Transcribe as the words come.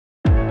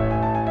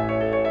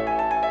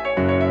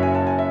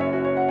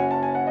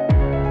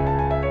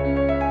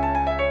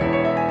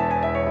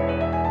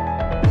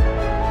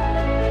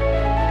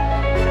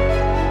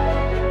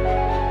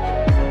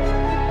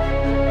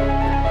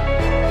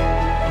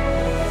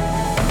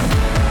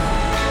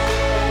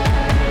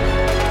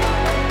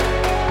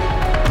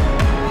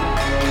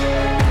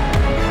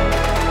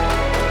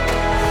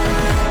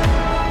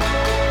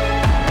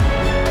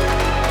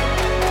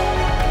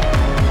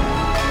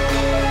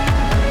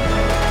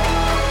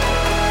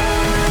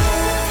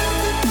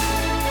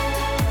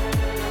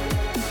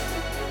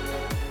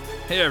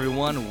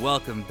everyone,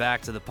 welcome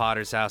back to the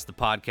Potter's House, the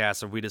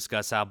podcast where we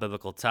discuss how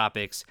biblical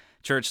topics,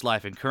 church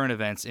life, and current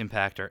events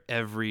impact our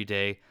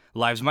everyday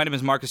lives. My name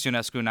is Marcus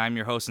Ionescu, and I'm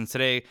your host, and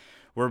today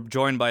we're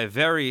joined by a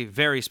very,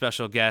 very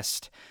special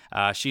guest.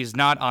 She's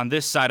not on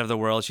this side of the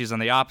world, she's on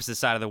the opposite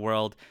side of the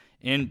world,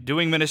 in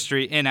doing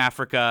ministry in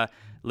Africa.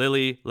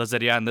 Lily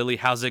Lazarian. Lily,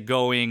 how's it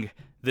going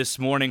this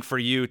morning for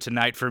you,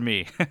 tonight for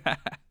me?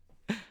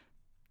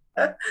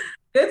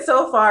 Good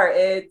so far.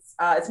 It's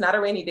not a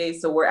rainy day,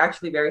 so we're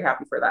actually very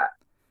happy for that.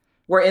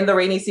 We're in the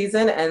rainy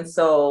season, and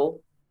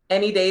so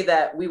any day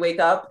that we wake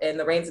up and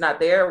the rain's not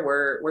there,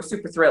 we're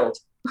super thrilled.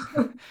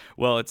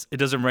 Well, it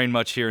doesn't rain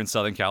much here in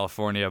Southern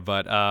California,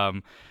 but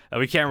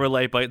we can't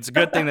relate. But it's a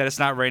good thing that it's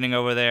not raining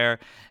over there,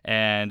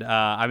 and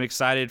I'm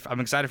excited. I'm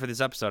excited for this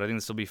episode. I think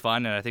this will be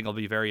fun, and I think it'll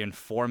be very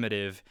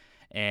informative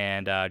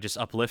and just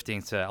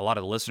uplifting to a lot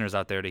of the listeners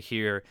out there to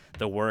hear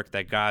the work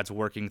that God's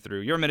working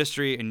through your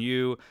ministry and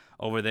you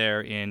over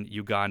there in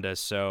Uganda.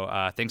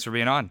 So thanks for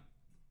being on.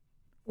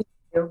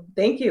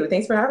 Thank you.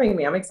 Thanks for having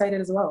me. I'm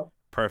excited as well.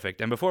 Perfect.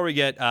 And before we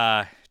get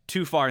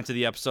too far into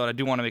the episode, I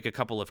do want to make a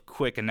couple of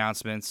quick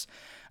announcements.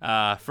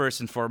 First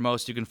and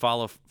foremost, you can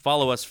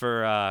follow us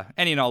for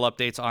any and all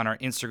updates on our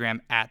Instagram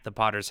at The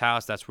Potter's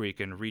House. That's where you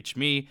can reach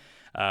me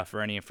for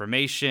any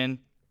information.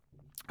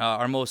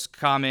 Our most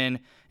common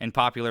and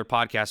popular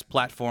podcast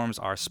platforms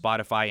are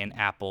Spotify and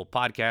Apple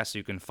Podcasts, so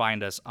you can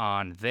find us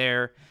on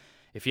there.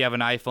 If you have an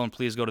iPhone,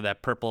 please go to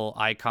that purple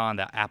icon,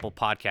 the Apple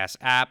Podcast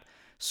app.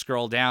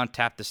 Scroll down,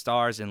 tap the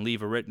stars, and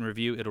leave a written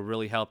review. It'll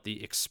really help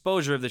the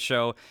exposure of the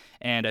show.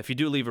 And if you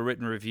do leave a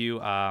written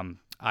review,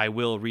 I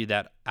will read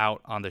that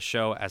out on the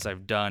show as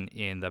I've done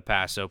in the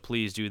past. So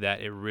please do that.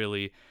 It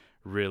really,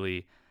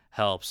 really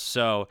helps.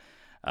 So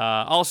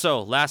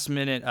also, last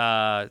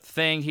minute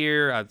thing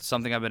here,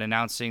 something I've been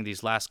announcing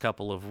these last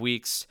couple of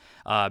weeks.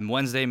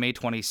 Wednesday, May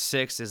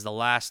 26th is the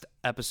last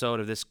episode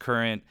of this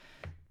current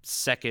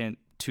second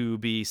to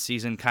be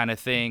season kind of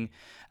thing.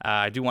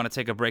 I do want to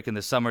take a break in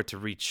the summer to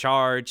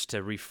recharge,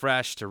 to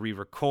refresh, to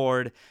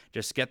re-record,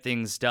 just get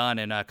things done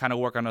and kind of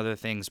work on other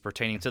things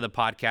pertaining to the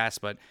podcast,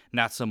 but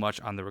not so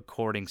much on the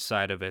recording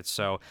side of it.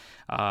 So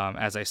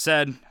as I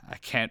said, I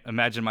can't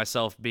imagine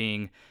myself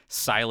being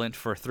silent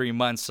for 3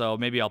 months, so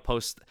maybe I'll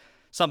post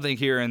something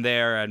here and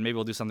there, and maybe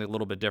we'll do something a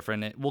little bit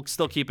different. We'll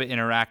still keep it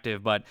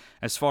interactive, but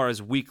as far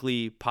as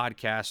weekly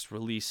podcast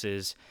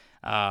releases,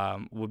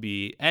 will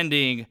be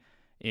ending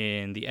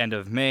in the end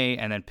of May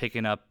and then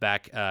picking up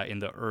back in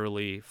the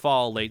early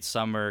fall, late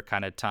summer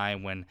kind of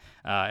time when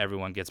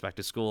everyone gets back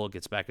to school,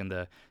 gets back in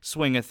the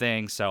swing of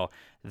things. So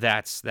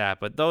that's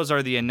that. But those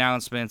are the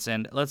announcements,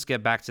 and let's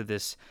get back to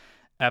this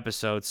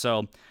episode.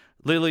 So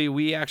Lily,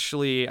 we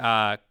actually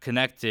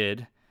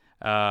connected.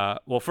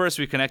 First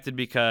we connected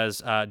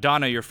because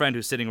Donna, your friend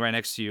who's sitting right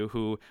next to you,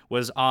 who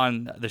was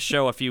on the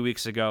show a few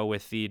weeks ago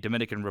with the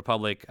Dominican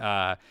Republic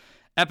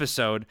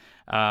episode,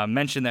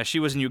 mentioned that she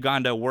was in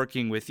Uganda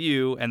working with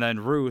you, and then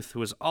Ruth, who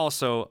was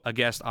also a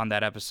guest on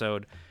that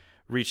episode,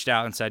 reached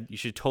out and said you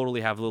should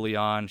totally have Lily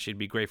on. She'd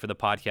be great for the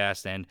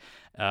podcast. And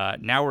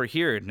now we're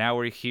here.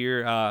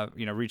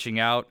 Reaching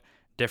out,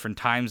 different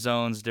time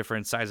zones,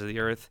 different sides of the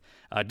earth,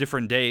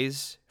 different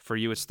days. For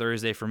you, it's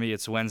Thursday. For me,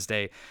 it's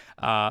Wednesday.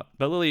 But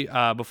Lily,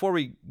 before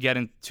we get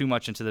in too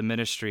much into the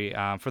ministry,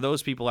 for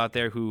those people out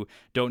there who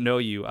don't know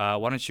you,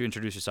 why don't you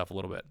introduce yourself a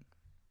little bit?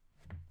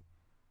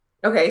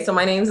 Okay, so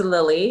my name's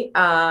Lily.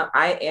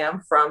 I am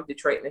from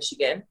Detroit,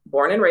 Michigan,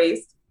 born and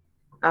raised.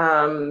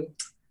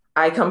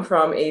 I come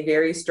from a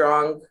very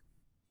strong,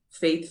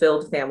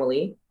 faith-filled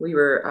family. We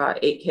were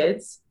 8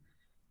 kids.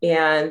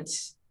 And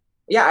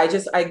yeah,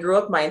 I grew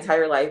up my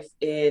entire life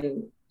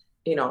in,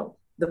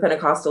 the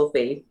Pentecostal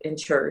faith in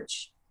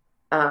church.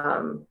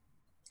 And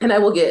I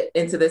will get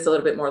into this a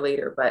little bit more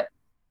later, but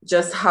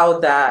just how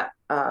that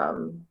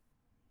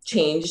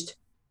changed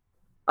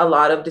a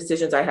lot of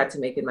decisions I had to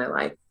make in my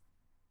life,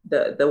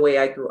 the way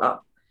I grew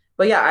up.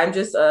 But yeah, I'm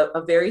just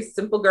a very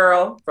simple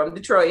girl from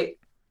Detroit.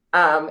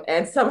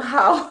 And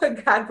somehow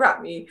God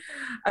brought me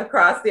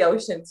across the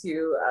ocean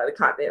to the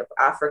continent of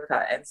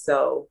Africa. And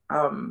so,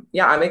 I'm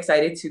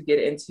excited to get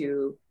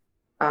into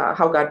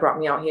how God brought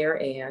me out here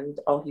and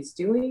all he's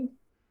doing.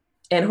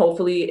 And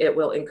hopefully it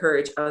will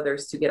encourage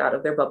others to get out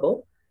of their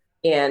bubble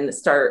and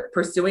start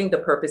pursuing the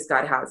purpose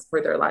God has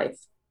for their life.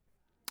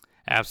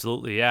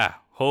 Absolutely. Yeah.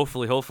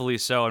 Hopefully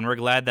so. And we're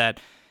glad that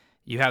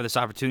you have this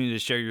opportunity to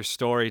share your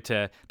story,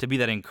 to be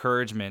that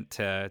encouragement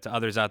to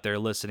others out there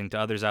listening, to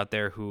others out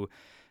there who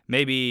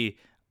maybe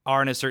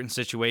are in a certain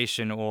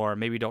situation or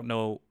maybe don't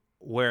know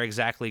where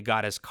exactly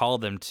God has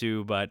called them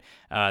to, but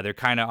they're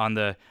kind of on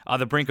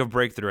the brink of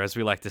breakthrough, as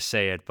we like to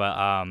say it.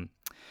 But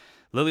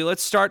Lily,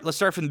 let's start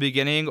from the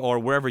beginning, or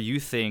wherever you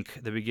think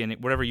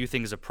whatever you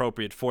think is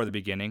appropriate for the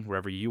beginning,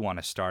 wherever you want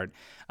to start.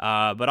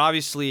 But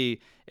obviously,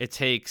 it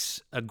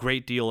takes a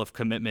great deal of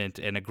commitment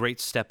and a great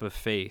step of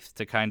faith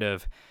to kind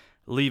of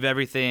leave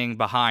everything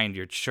behind,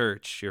 your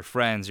church, your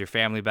friends, your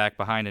family back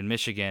behind in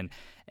Michigan,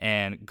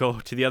 and go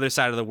to the other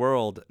side of the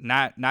world,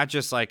 not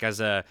just like as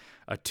a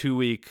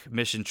 2-week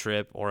mission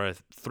trip or a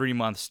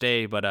 3-month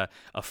stay, but a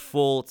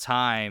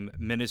full-time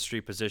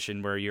ministry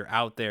position where you're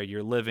out there,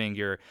 you're living,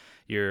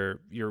 you're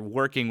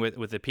working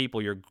with the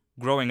people, you're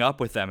growing up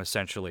with them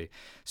essentially.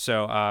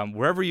 So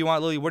wherever you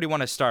want, Lily, where do you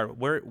want to start?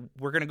 We're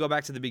going to go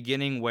back to the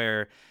beginning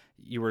where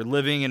you were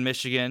living in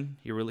Michigan,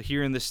 you were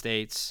here in the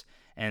States,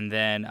 and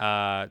then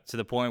to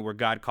the point where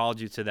God called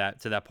you to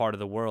that part of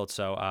the world.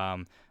 So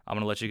I'm going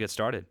to let you get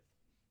started.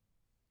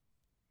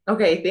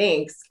 Okay,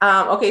 thanks.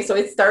 Okay, so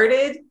it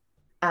started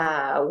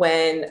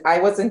when I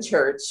was in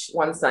church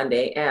one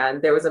Sunday,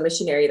 and there was a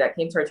missionary that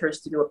came to our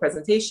church to do a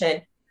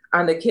presentation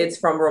on the kids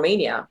from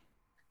Romania.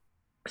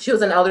 She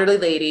was an elderly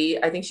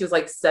lady. I think she was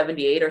like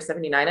 78 or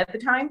 79 at the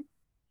time.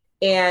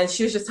 And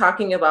she was just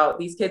talking about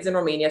these kids in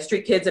Romania,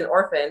 street kids and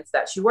orphans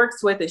that she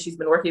works with and she's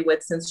been working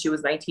with since she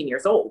was 19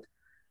 years old.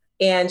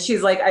 And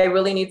she's like, I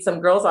really need some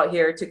girls out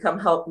here to come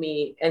help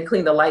me and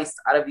clean the lice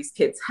out of these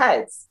kids'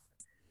 heads.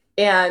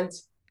 And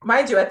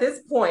mind you, at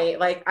this point,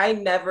 like I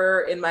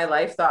never in my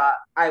life thought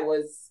I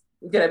was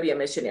going to be a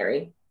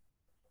missionary.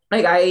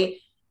 Like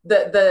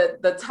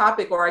the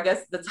topic, or I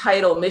guess the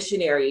title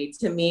missionary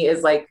to me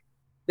is like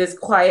this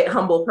quiet,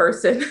 humble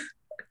person,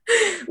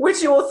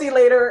 which you will see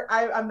later.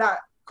 I'm not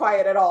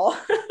quiet at all.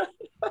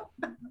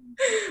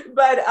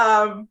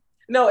 But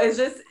no, it's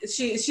just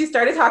she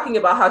started talking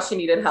about how she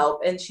needed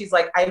help. And she's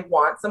like, I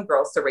want some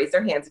girls to raise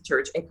their hands at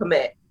church and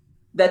commit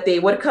that they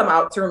would come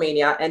out to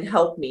Romania and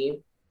help me,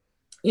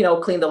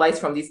 clean the lights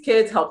from these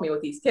kids, help me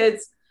with these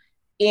kids.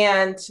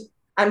 And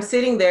I'm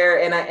sitting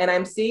there and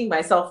I'm seeing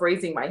myself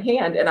raising my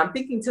hand and I'm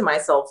thinking to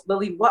myself,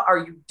 Lily, what are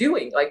you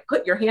doing? Like,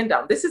 put your hand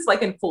down. This is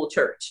like in full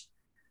church.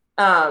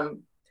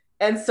 And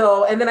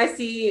then I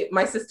see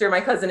my sister,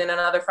 my cousin, and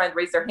another friend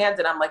raise their hands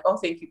and I'm like, oh,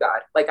 thank you,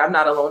 God. Like, I'm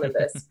not alone in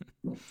this.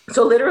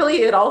 So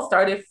literally it all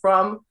started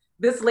from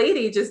this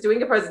lady just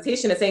doing a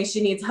presentation and saying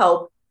she needs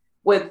help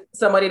with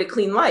somebody to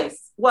clean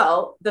lice.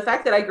 Well, the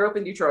fact that I grew up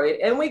in Detroit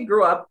and we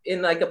grew up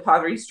in like a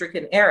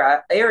poverty-stricken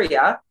area,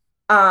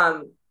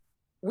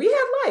 we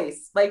had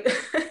lice. Like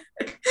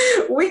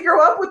we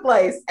grew up with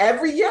lice.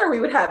 Every year we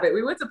would have it.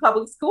 We went to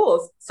public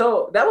schools.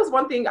 So that was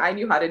one thing I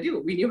knew how to do.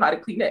 We knew how to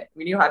clean it.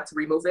 We knew how to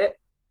remove it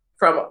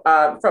from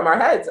our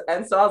heads.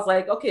 And so I was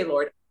like, okay,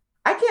 Lord,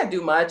 I can't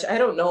do much. I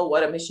don't know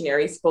what a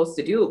missionary is supposed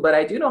to do, but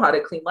I do know how to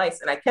clean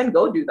lice and I can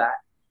go do that.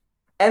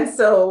 And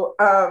so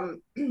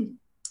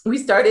we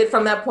started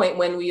from that point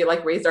when we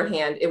like raised our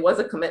hand. It was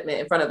a commitment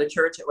in front of the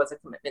church. It was a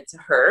commitment to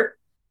her.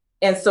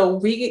 And so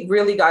we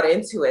really got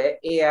into it.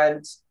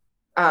 And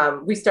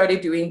we started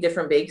doing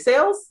different bake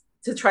sales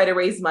to try to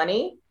raise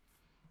money.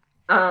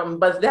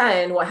 But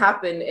then what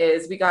happened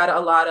is we got a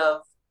lot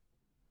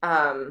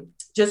of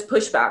just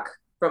pushback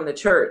from the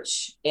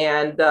church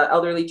and the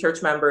elderly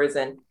church members.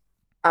 And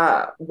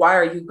why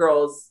are you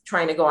girls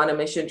trying to go on a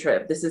mission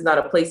trip? This is not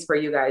a place for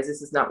you guys.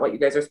 This is not what you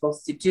guys are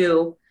supposed to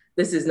do.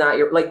 This is not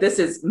this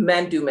is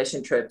men do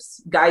mission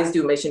trips. Guys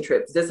do mission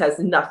trips. This has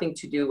nothing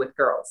to do with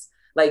girls.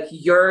 Like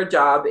your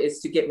job is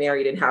to get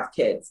married and have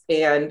kids.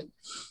 And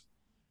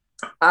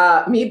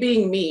me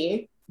being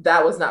me,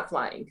 that was not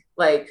flying.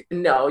 Like,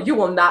 no, you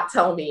will not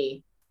tell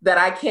me that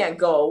I can't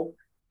go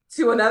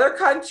to another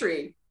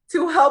country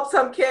to help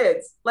some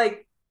kids.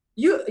 Like,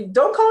 you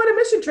don't call it a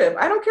mission trip.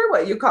 I don't care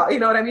what you call, you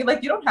know what I mean?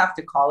 Like, you don't have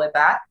to call it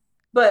that,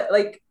 but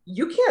like,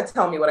 you can't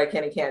tell me what I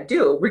can and can't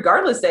do,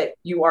 regardless that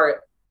you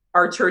are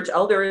our church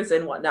elders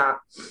and whatnot.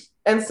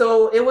 And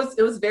so it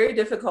was very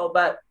difficult,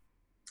 but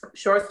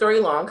short story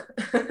long,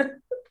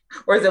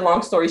 or is it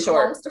long story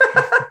short?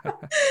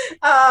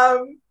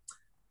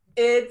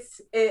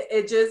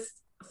 It just,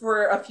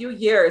 for a few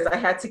years, I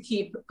had to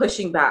keep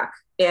pushing back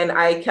and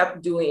I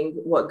kept doing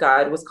what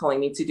God was calling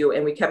me to do.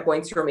 And we kept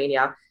going to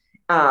Romania.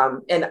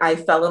 And I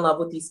fell in love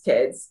with these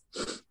kids.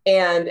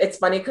 And it's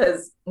funny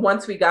because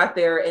once we got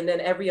there and then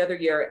every other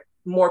year,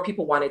 more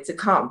people wanted to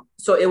come.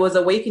 So it was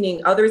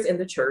awakening others in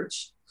the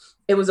church.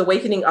 It was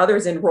awakening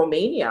others in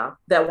Romania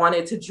that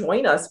wanted to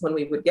join us when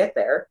we would get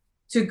there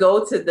to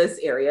go to this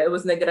area. It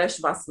was Negreș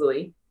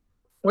Vaslui,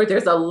 where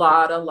there's a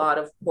lot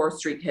of poor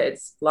street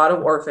kids, a lot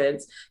of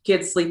orphans,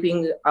 kids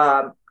sleeping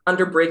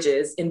under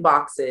bridges in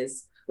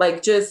boxes,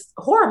 like just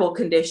horrible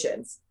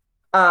conditions.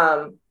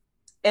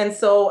 And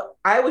so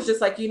I was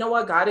just like, you know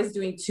what? God is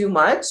doing too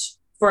much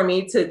for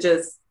me to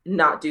just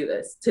not do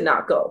this, to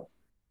not go.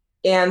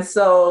 And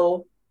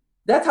so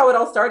that's how it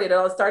all started. It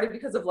all started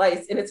because of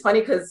lice. And it's funny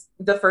because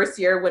the first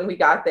year when we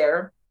got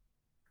there,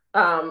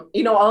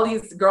 all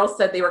these girls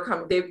said they were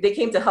coming, they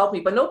came to help me,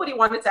 but nobody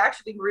wanted to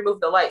actually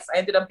remove the lice. I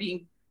ended up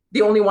being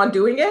the only one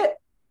doing it.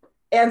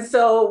 And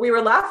so we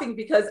were laughing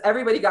because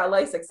everybody got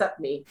lice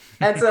except me.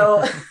 And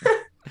so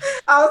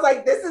I was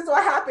like, this is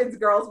what happens,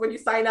 girls, when you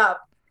sign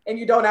up and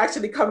you don't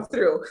actually come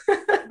through.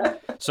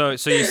 So you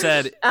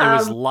said it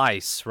was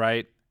lice,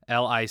 right?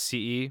 Lice?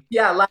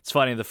 Yeah. It's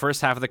funny. The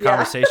first half of the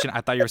conversation,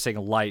 I thought you were saying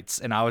lights.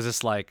 And I was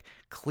just like,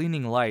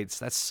 cleaning lights?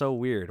 That's so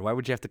weird. Why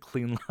would you have to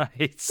clean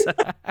lights?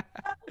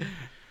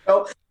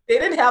 No, they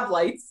didn't have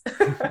lights.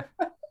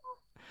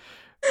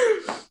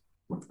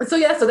 So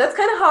yeah, so that's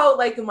kind of how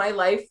like my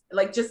life,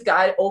 like just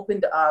God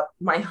opened up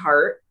my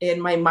heart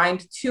and my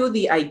mind to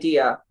the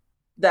idea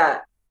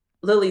that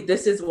Lily,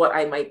 this is what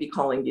I might be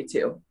calling you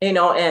to, you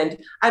know. And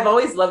I've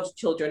always loved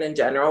children in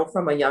general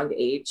from a young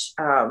age.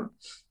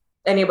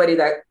 Anybody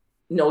that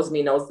knows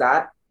me knows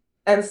that.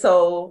 And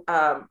so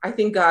I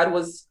think God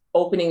was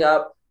opening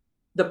up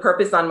the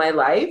purpose on my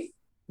life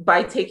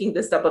by taking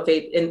this step of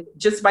faith and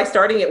just by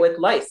starting it with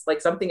lice,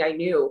 like something I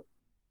knew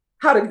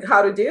how to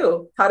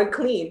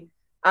clean.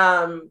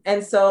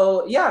 And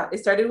so yeah, it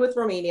started with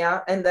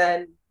Romania, and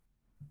then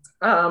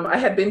I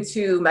had been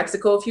to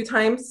Mexico a few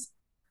times,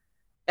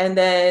 and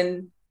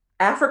then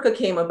Africa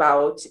came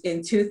about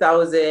in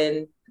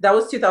 2000. That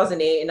was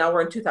 2008, and now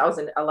we're in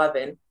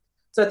 2011.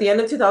 So at the end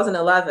of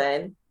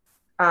 2011,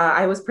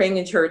 I was praying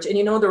in church, and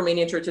you know the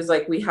Romanian church is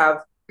like we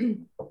have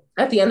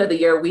at the end of the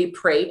year we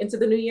pray into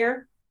the new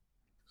year,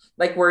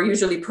 like we're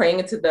usually praying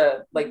into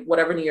the like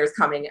whatever new year is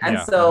coming, and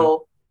Yeah.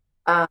 so.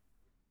 Uh,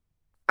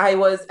 I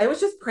was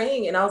just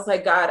praying and I was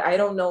like, God, I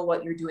don't know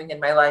what you're doing in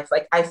my life.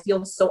 Like I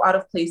feel so out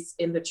of place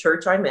in the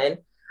church I'm in.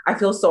 I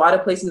feel so out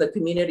of place in the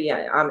community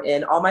I'm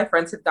in. All my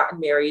friends have gotten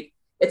married.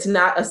 It's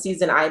not a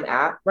season I'm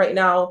at right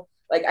now.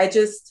 Like I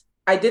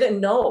didn't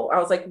know. I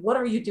was like, what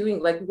are you doing?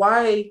 Like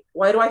why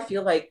do I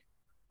feel like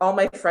all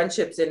my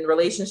friendships and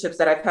relationships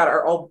that I've had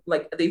are all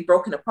like they've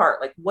broken apart?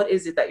 Like what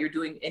is it that you're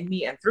doing in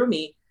me and through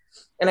me?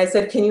 And I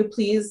said, can you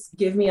please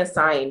give me a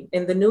sign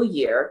in the new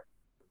year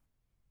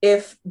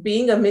if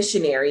being a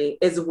missionary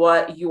is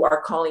what you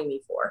are calling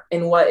me for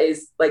and what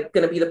is like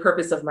going to be the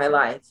purpose of my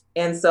life.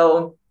 And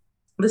so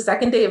the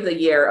second day of the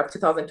year of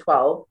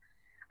 2012,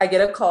 I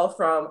get a call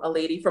from a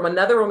lady from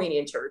another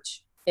Romanian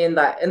church in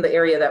the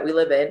area that we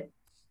live in.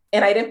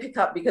 And I didn't pick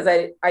up because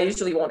I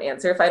usually won't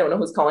answer if I don't know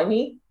who's calling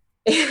me.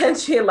 And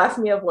she had left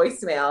me a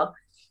voicemail.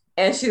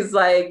 And she's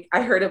like,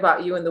 I heard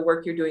about you and the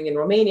work you're doing in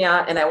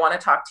Romania, and I want to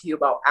talk to you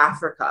about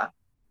Africa.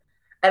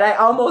 And I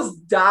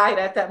almost died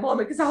at that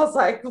moment because I was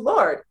like,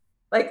 Lord,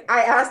 like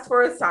I asked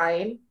for a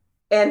sign.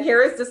 And here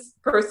is this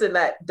person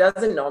that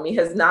doesn't know me,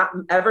 has not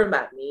ever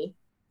met me,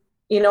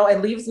 you know,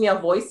 and leaves me a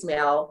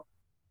voicemail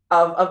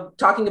of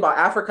talking about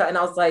Africa. And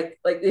I was like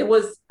it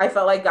was, I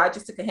felt like God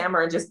just took a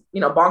hammer and just,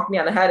 you know, bonked me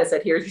on the head and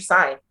said, here's your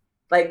sign.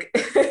 Like,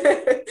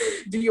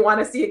 do you want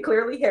to see it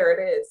clearly? Here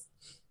it is.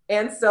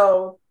 And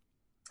so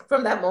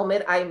from that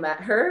moment, I met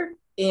her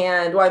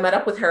and well, I met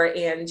up with her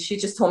and she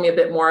just told me a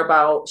bit more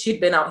about, she'd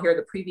been out here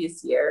the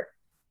previous year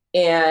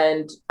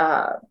and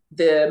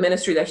the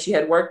ministry that she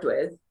had worked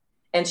with.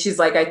 And she's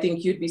like, I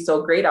think you'd be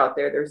so great out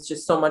there. There's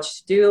just so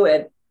much to do.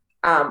 And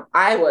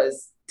I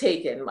was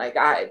taken, like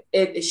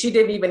she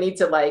didn't even need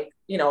to like,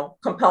 you know,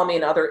 compel me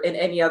in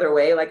any other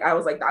way. Like I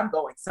was like, I'm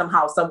going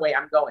somehow, some way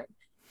I'm going.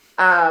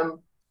 Um,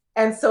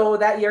 and so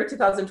that year,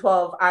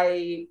 2012,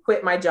 I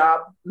quit my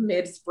job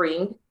mid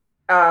spring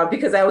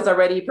because I was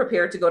already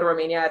prepared to go to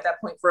Romania at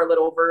that point for a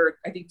little over,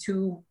 I think,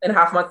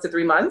 2.5 months to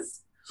 3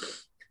 months.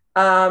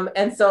 And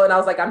I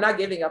was like, I'm not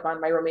giving up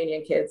on my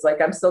Romanian kids. Like,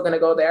 I'm still going to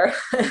go there.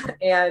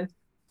 And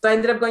so I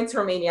ended up going to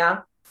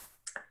Romania.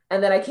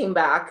 And then I came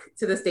back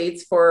to the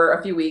States for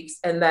a few weeks.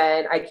 And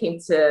then I came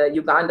to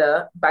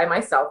Uganda by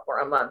myself for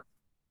a month.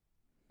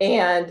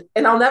 And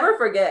I'll never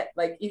forget,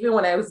 like, even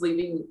when I was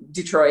leaving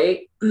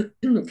Detroit,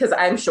 because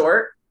I'm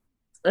short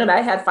and I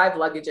had 5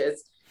 luggages.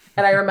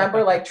 And I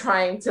remember like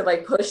trying to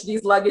like push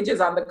these luggages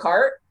on the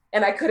cart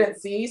and I couldn't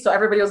see. So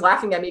everybody was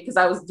laughing at me because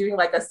I was doing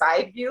like a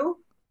side view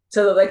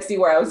to like see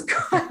where I was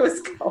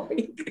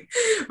going.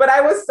 But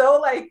I was so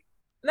like,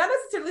 not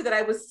necessarily that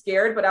I was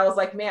scared, but I was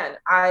like, man,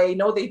 I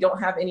know they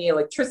don't have any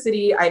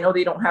electricity. I know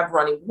they don't have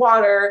running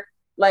water.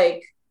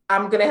 Like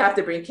I'm gonna have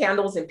to bring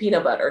candles and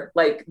peanut butter.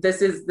 Like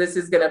this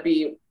is gonna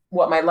be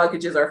what my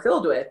luggages are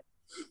filled with.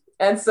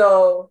 And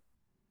so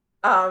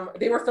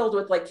they were filled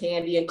with like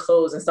candy and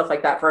clothes and stuff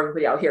like that for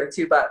everybody out here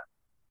too. But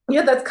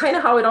yeah, that's kind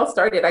of how it all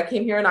started. I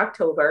came here in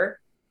October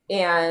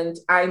and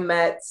I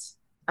met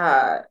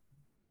uh,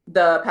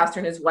 the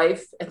pastor and his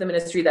wife at the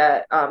ministry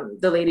that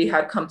the lady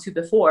had come to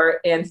before.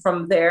 And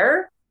from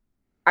there,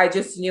 I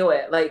just knew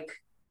it. Like,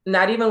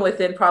 not even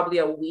within probably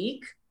a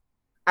week,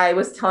 I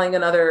was telling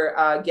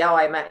another gal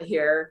I met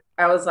here,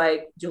 I was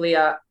like,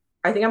 Julia,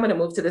 I think I'm going to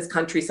move to this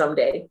country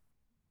someday.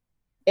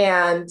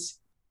 And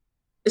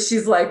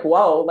she's like,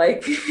 whoa,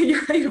 like,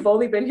 you've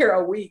only been here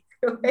a week.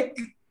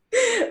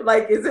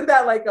 like, isn't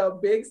that like a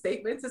big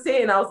statement to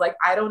say? And I was like,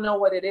 I don't know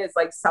what it is.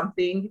 Like,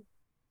 something's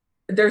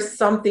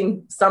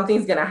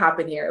gonna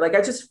happen here. Like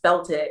I just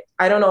felt it.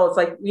 I don't know. It's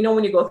like, you know,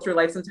 when you go through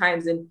life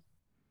sometimes and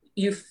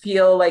you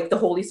feel like the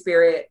Holy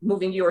Spirit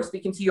moving you or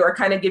speaking to you or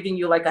kind of giving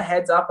you like a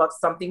heads up of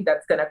something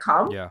that's gonna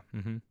come. Yeah.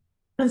 Mm-hmm.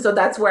 And so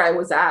that's where I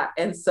was at.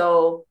 And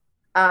so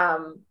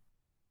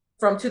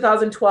from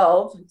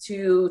 2012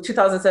 to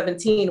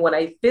 2017, when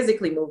I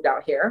physically moved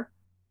out here,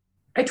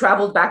 I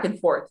traveled back and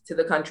forth to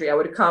the country. I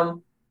would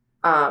come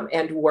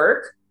and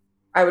work.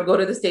 I would go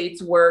to the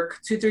States, work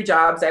 2, 3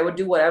 jobs. I would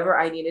do whatever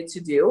I needed to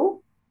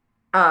do.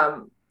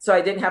 So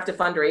I didn't have to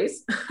fundraise.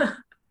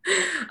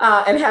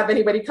 and have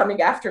anybody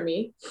coming after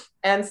me.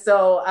 And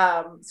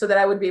so, so that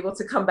I would be able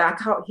to come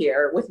back out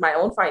here with my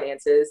own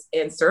finances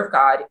and serve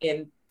God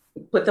and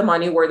put the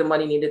money where the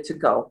money needed to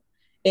go.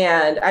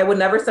 And I would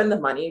never send the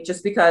money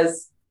just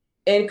because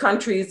in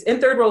countries, in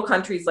third world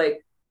countries,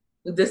 like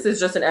this is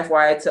just an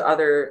FYI to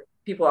other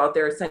people out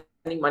there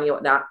sending money and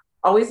whatnot.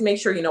 Always make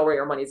sure you know where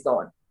your money's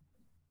going.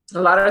 A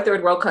lot of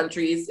third world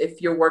countries,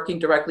 if you're working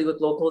directly with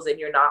locals and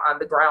you're not on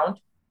the ground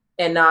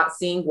and not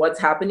seeing what's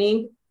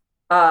happening,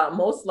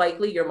 most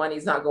likely your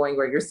money's not going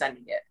where you're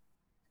sending it.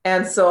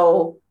 And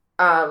so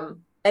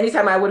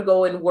anytime I would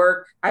go and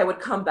work, I would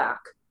come back.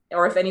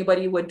 Or if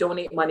anybody would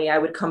donate money, I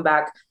would come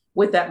back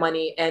with that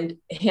money and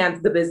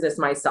hand the business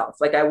myself.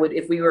 Like I would,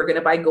 if we were going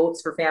to buy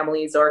goats for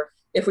families, or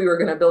if we were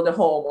going to build a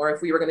home, or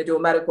if we were going to do a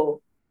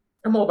mobile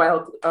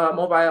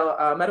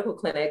medical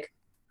clinic,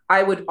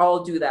 I would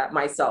all do that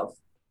myself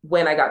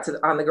when I got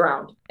on the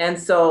ground. And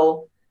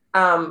so,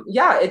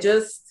 yeah, it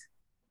just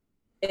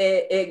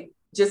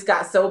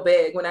got so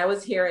big. When I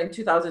was here in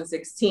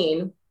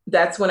 2016,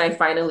 that's when I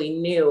finally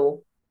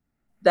knew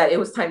that it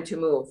was time to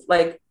move.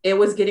 Like it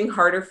was getting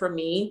harder for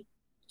me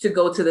to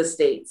go to the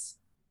States.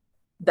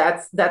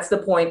 That's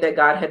the point that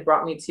God had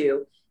brought me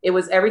to. It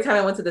was every time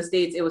I went to the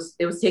States,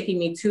 it was taking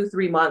me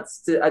 2-3 months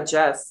to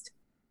adjust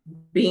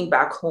being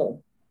back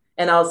home.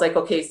 And I was like,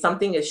 okay,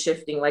 something is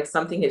shifting, like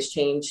something has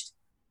changed.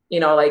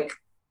 Like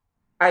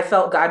I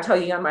felt God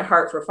tugging on my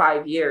heart for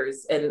 5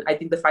 years. And I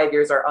think the 5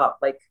 years are up.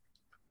 Like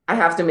I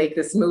have to make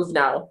this move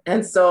now.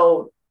 And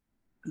so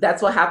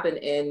that's what happened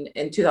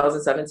in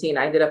 2017.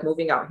 I ended up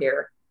moving out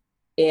here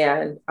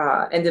and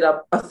ended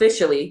up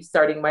officially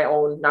starting my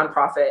own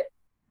nonprofit.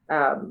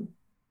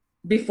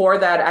 Before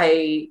that,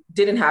 I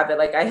didn't have it.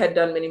 Like I had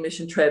done many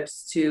mission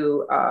trips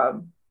to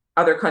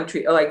other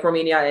countries like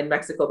Romania and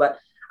Mexico, but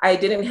I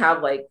didn't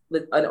have like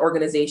an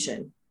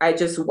organization. I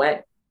just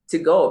went to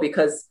go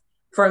because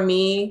for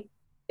me,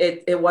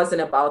 it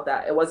wasn't about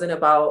that. It wasn't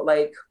about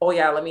like, oh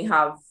yeah, let me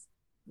have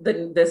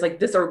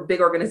this or big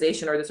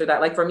organization or this or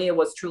that. Like for me, it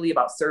was truly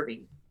about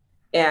serving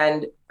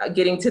and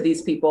getting to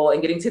these people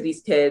and getting to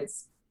these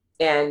kids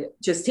and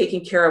just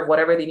taking care of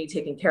whatever they need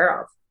taken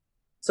care of.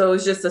 So it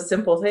was just a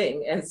simple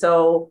thing. And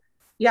so,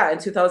 yeah, in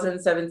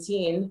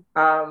 2017,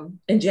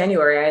 in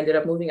January, I ended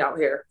up moving out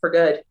here for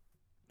good.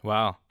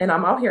 Wow. And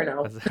I'm out here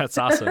now. That's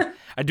awesome.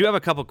 I do have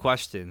a couple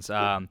questions.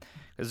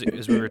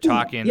 As we were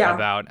talking Yeah.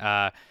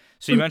 about,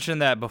 so you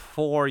mentioned that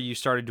before you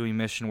started doing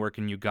mission work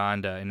in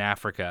Uganda, in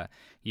Africa,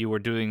 you were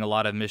doing a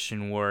lot of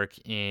mission work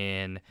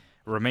in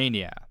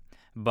Romania.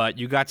 But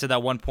you got to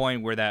that one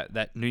point where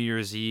that New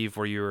Year's Eve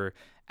where you were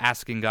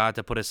asking God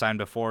to put a sign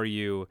before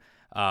you,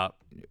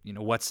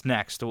 what's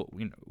next,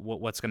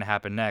 what's going to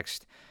happen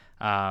next.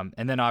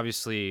 And then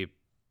obviously,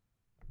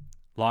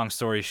 long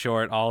story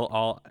short,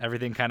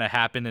 everything kind of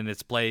happened in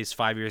its place.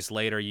 5 years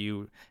later,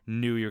 you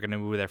knew you were going to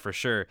move there for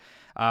sure.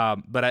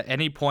 But at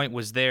any point,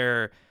 was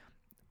there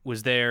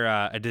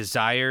a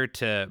desire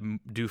to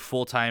do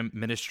full-time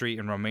ministry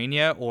in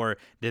Romania, or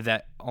did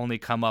that only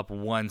come up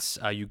once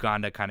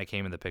Uganda kind of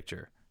came in the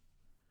picture?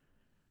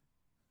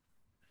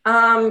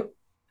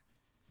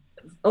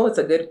 Oh, it's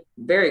a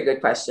very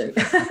good question.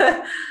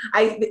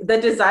 The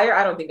desire,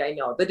 I don't think I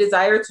know. The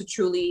desire to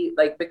truly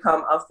like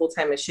become a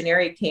full-time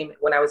missionary came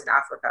when I was in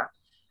Africa,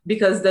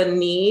 because the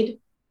need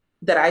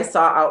that I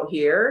saw out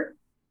here,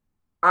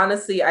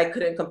 honestly, I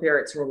couldn't compare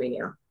it to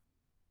Romania.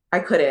 I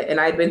couldn't. And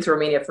I'd been to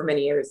Romania for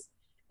many years.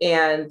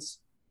 And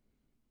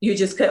you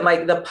just couldn't,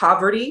 like the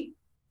poverty,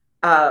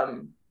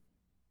 the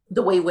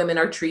way women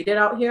are treated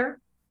out here,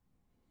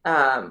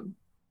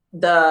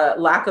 the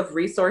lack of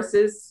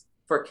resources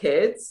for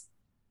kids.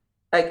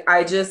 Like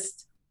I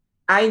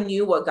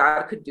knew what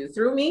God could do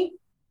through me.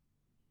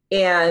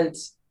 And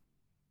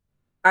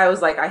I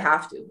was like, I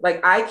have to.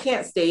 Like, I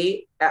can't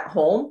stay at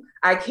home.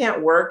 I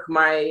can't work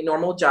my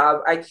normal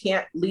job. I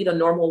can't lead a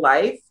normal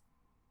life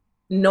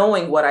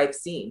knowing what I've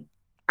seen.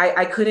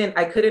 I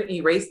couldn't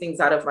erase things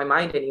out of my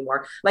mind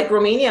anymore. Like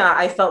Romania,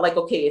 I felt like,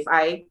 okay,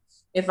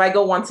 if I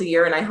go once a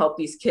year and I help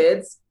these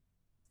kids,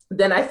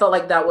 then I felt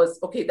like that was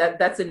okay,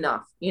 that's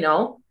enough.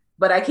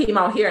 But I came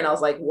out here and I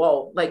was like,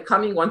 whoa, like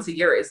coming once a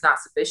year is not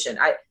sufficient.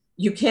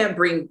 You can't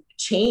bring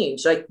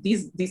change. Like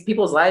these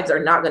people's lives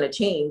are not going to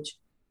change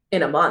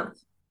in a month.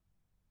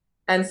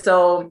 And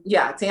so,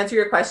 yeah, to answer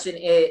your question,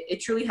 it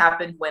truly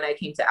happened when I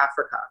came to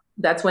Africa.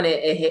 That's when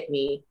it hit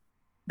me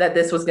that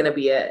this was going to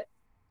be it.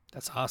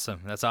 That's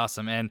awesome. That's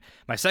awesome. And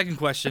my second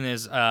question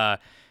is,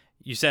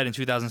 you said in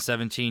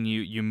 2017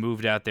 you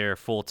moved out there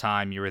full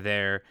time. You were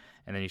there,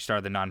 and then you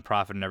started the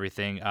nonprofit and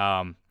everything.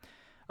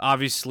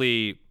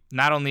 Obviously,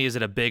 not only is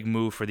it a big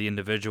move for the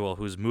individual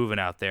who's moving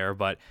out there,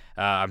 but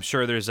I'm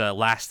sure there's a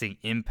lasting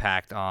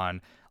impact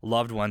on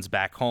loved ones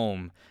back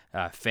home,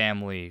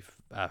 family,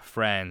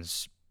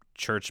 friends,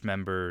 church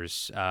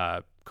members,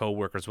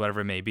 co-workers,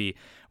 whatever it may be.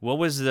 What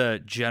was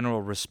the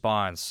general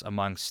response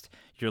amongst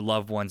your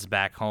loved ones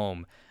back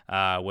home?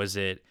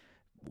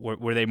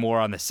 Were they more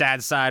on the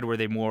sad side? Were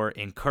they more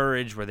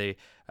encouraged? Were they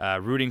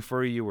rooting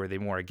for you? Were they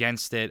more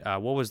against it?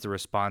 What was the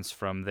response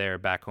from there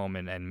back home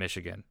in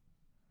Michigan?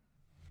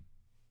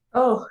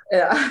 Oh,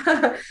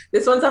 yeah.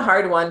 This one's a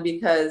hard one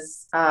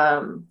because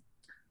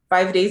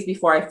 5 days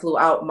before I flew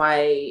out,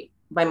 my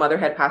mother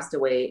had passed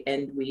away,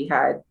 and we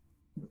had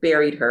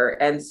buried her,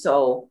 and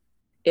so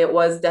it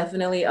was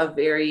definitely a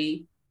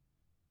very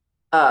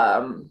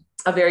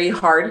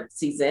hard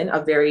season.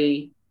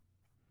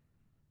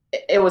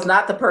 It was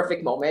not the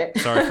perfect moment.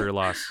 Sorry for your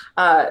loss.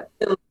 uh,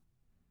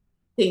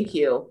 thank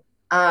you.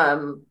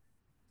 Um,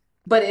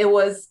 but it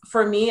was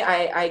for me.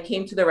 I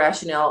came to the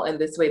rationale in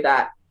this way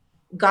that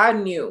God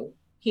knew.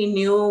 He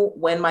knew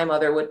when my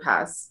mother would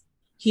pass.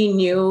 He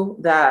knew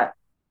that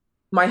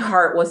my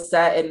heart was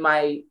set and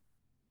my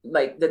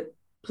like the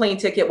plane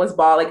ticket was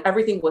bought, like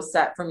everything was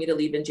set for me to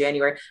leave in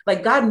January.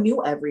 Like God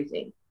knew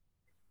everything.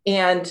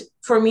 And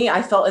for me,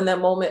 I felt in that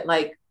moment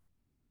like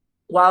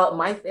while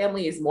my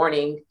family is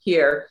mourning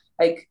here,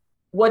 like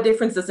what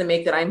difference does it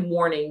make that I'm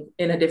mourning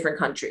in a different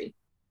country?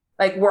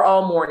 Like we're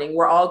all mourning,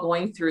 we're all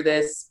going through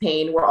this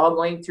pain, we're all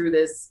going through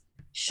this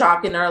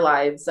shock in our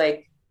lives.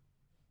 Like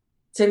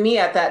to me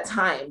at that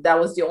time, that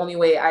was the only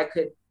way I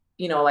could,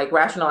 like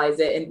rationalize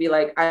it and be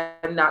like,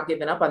 I'm not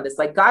giving up on this.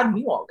 Like God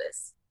knew all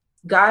this.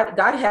 God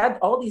had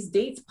all these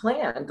dates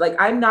planned. Like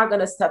I'm not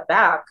gonna step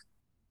back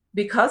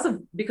because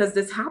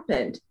this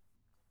happened.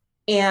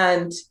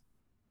 And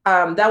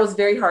that was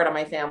very hard on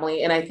my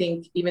family. And I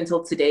think even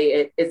till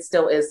today, it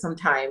still is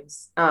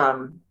sometimes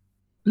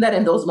that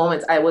in those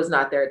moments I was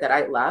not there, that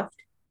I left.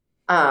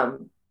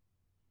 Um,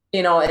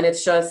 and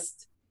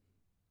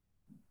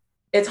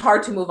it's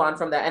hard to move on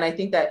from that. And I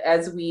think that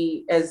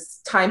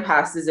as time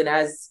passes and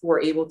as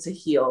we're able to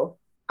heal,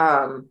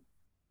 I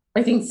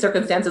think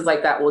circumstances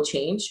like that will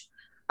change.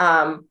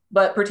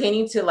 But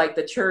pertaining to like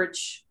the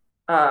church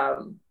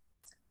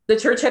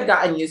had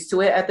gotten used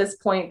to it at this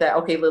point that,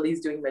 okay,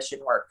 Lily's doing mission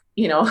work,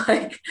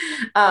 like,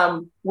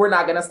 we're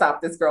not going to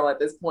stop this girl at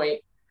this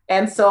point.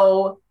 And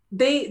so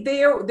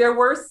there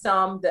were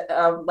some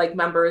like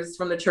members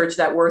from the church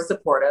that were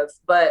supportive,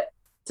 but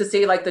to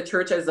say like the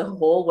church as a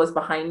whole was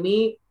behind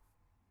me,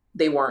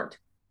 they weren't.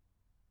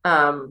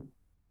 Um,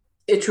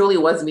 it truly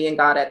was me and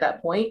God at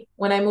that point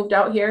when I moved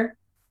out here,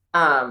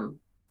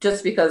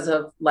 just because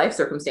of life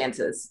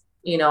circumstances,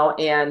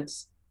 and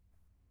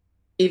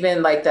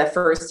even like that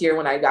first year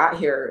when I got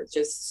here,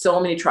 just so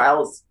many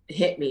trials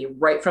hit me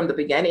right from the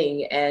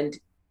beginning. And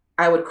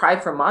I would cry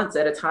for months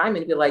at a time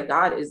and be like,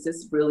 God, is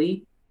this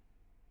really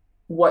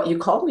what you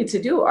called me to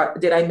do? Or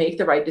did I make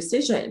the right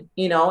decision?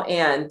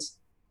 And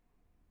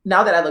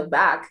now that I look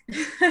back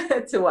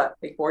to what,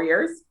 like 4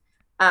 years,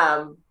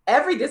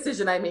 every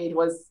decision I made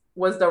was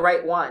the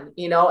right one,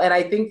 and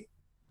I think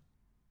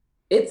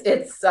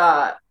it's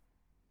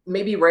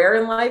maybe rare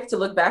in life to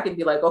look back and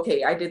be like,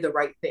 okay, I did the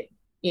right thing.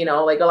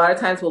 Like a lot of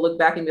times we'll look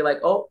back and be like,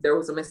 oh, there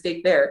was a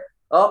mistake there.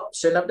 Oh,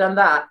 shouldn't have done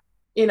that.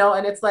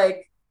 And it's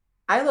like,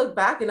 I look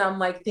back and I'm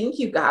like, thank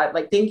you, God.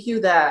 Like, thank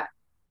you that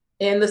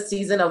in the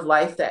season of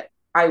life that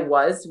I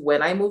was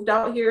when I moved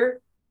out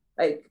here,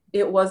 like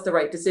it was the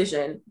right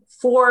decision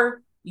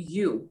for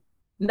you,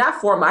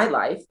 not for my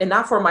life and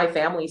not for my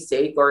family's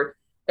sake or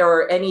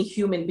any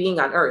human being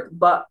on earth,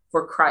 but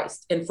for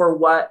Christ and for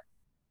what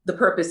the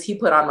purpose he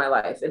put on my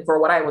life and for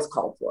what I was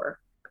called for.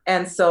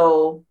 And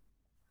so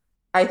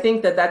I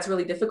think that that's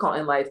really difficult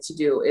in life to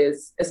do,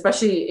 is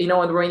especially, in the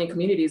Romanian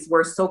communities,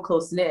 we're so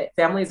close knit.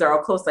 Families are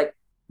all close. Like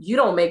you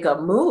don't make a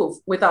move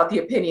without the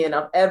opinion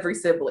of every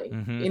sibling,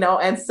 Mm-hmm.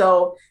 and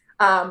so,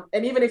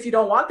 and even if you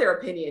don't want their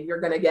opinion, you're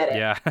going to get it.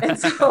 Yeah. And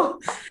so,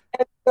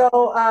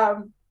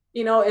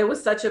 it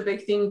was such a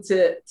big thing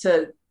to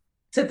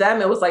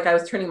them. It was like I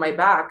was turning my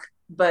back.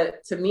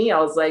 But to me, I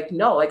was like,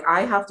 no, like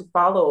I have to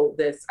follow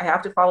this. I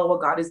have to follow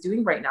what God is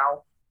doing right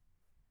now,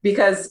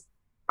 because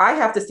I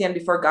have to stand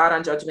before God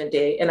on Judgment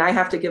Day, and I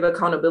have to give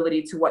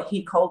accountability to what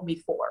he called me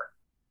for.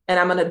 And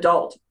I'm an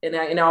adult. And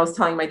I was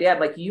telling my dad,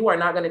 like, you are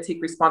not going to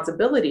take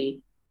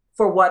responsibility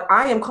for what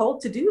I am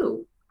called to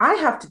do. I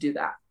have to do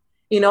that,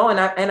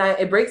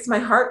 it breaks my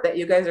heart that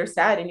you guys are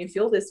sad and you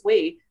feel this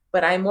way,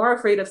 but I'm more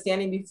afraid of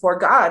standing before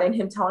God and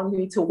him telling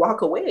me to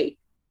walk away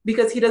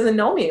because he doesn't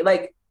know me.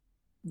 Like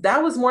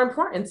that was more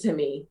important to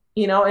me,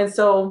 and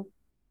so,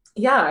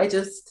 yeah,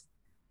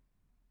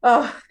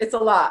 oh, it's a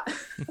lot.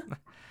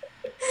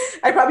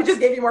 I probably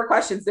just gave you more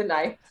questions, didn't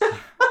I?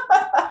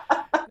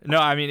 No,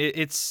 I mean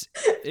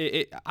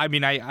I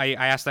mean I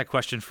asked that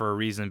question for a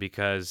reason,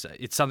 because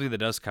it's something that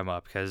does come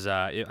up. Because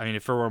I mean,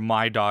 if it were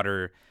my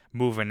daughter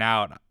moving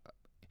out,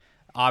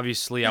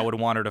 obviously I would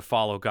want her to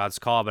follow God's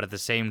call, but at the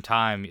same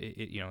time,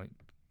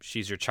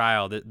 she's your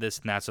child, this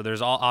and that. So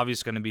there's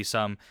obviously going to be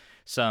some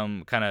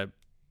kind of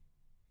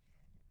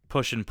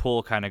push and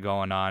pull kind of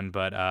going on.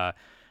 But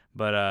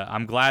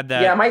I'm glad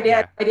that Yeah, my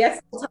dad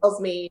still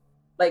tells me,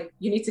 like,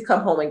 you need to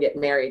come home and get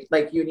married.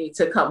 Like, you need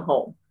to come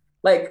home.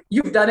 Like,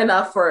 you've done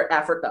enough for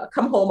Africa.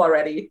 Come home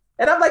already.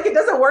 And I'm like, it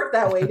doesn't work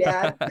that way,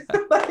 Dad.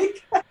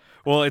 Like,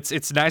 Well,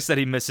 it's nice that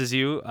he misses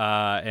you,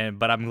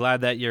 but I'm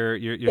glad that you're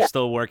yeah.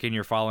 still working,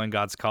 you're following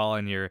God's call,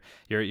 and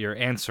you're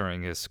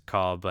answering His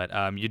call. But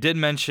you did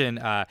mention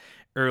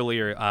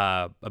earlier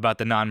about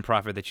the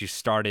nonprofit that you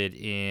started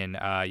in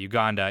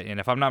Uganda, and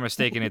if I'm not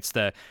mistaken, it's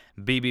the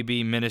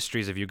BBB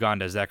Ministries of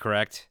Uganda. Is that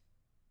correct?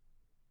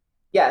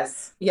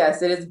 Yes,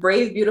 yes, it is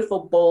Brave,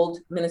 Beautiful, Bold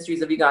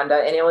Ministries of Uganda.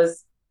 And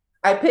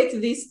I picked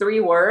these three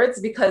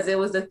words because it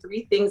was the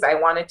three things I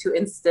wanted to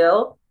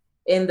instill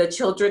in the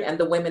children and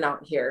the women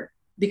out here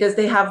because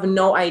they have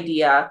no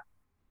idea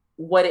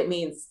what it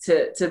means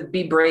to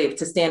be brave,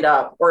 to stand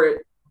up,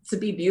 or to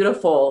be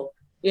beautiful,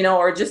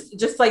 or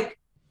just like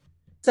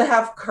to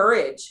have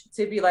courage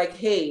to be like,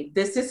 hey,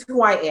 this is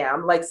who I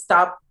am. Like,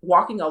 stop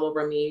walking all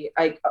over me.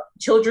 Like,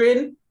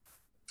 children,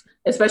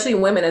 especially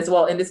women as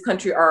well, in this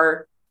country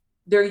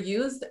they're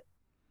used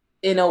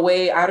in a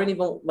way I don't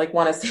even like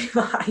want to say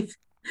live.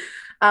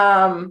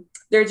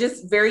 They're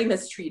just very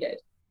mistreated,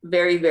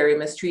 very, very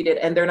mistreated.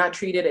 And they're not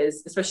treated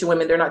as, especially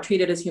women, they're not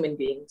treated as human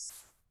beings.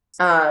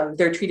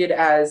 They're treated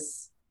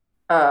as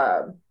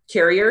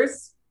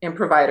carriers and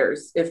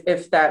providers,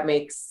 if that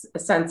makes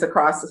sense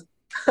across.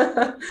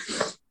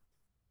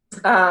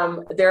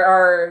 There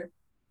are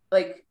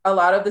like a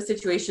lot of the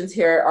situations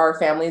here are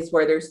families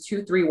where there's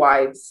 2, 3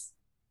 wives,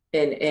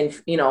 and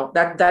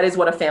that is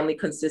what a family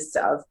consists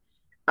of.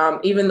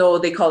 Even though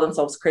they call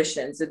themselves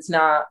Christians,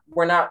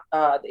 we're not,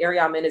 the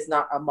area I'm in is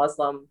not a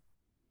Muslim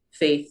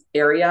faith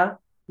area.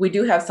 We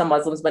do have some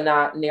Muslims, but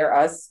not near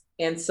us.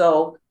 And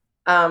so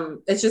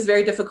it's just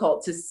very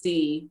difficult to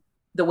see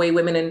the way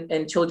women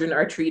and children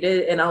are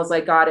treated. And I was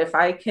like, God, if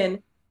I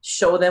can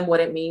show them what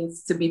it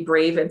means to be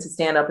brave and to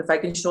stand up, if I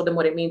can show them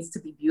what it means to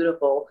be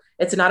beautiful,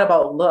 it's not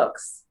about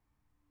looks,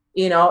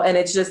 and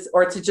it's just,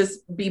 or to just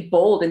be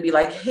bold and be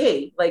like,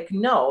 hey, like,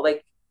 no,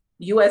 like,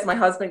 you as my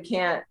husband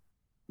can't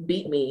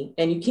beat me,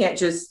 and you can't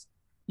just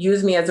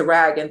use me as a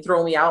rag and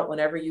throw me out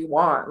whenever you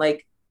want.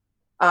 Like,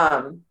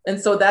 and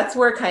so that's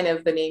where kind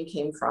of the name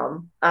came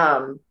from.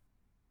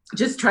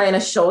 Just trying to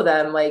show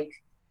them, like,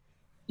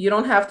 you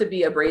don't have to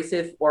be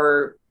abrasive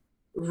or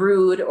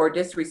rude or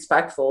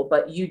disrespectful,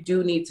 but you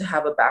do need to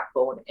have a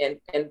backbone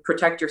and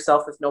protect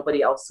yourself if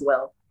nobody else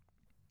will.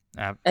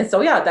 And so,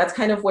 yeah, that's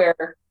kind of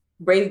where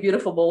Brave,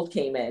 Beautiful, Bold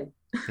came in.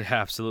 Yeah,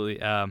 absolutely.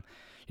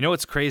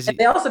 What's crazy? And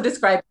they also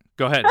described.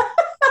 Go ahead.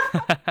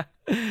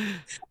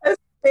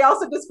 They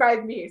also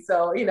described me,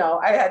 so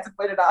I had to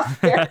put it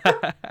out there.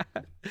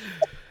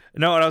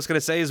 No, what I was gonna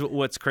say is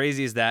what's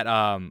crazy is that,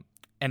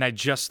 and I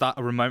just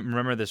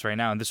remember this right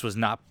now, and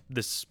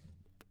this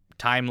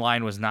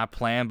timeline was not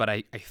planned, but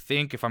I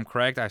think if I'm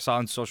correct, I saw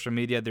on social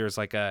media there's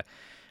like a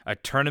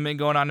tournament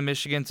going on in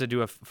Michigan to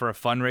do for a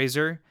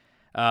fundraiser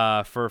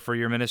for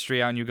your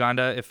ministry out in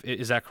Uganda.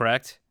 Is that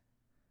correct?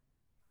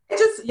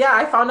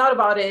 I found out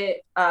about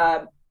it.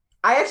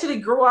 I actually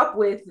grew up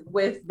with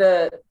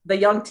the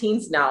young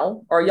teens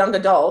now, or young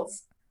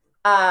adults.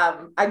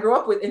 I grew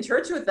up in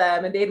church with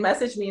them, and they'd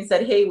messaged me and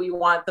said, hey, we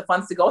want the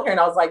funds to go here. And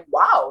I was like,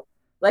 wow,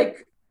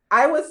 like,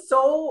 I was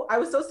so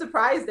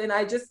surprised. And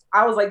I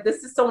was like,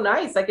 this is so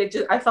nice. Like,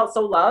 I felt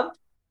so loved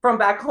from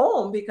back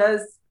home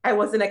because I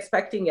wasn't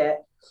expecting it.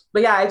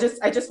 But yeah, I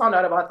just found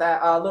out about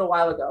that a little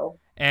while ago.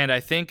 And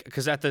I think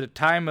because at the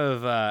time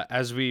of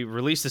as we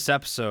release this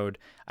episode,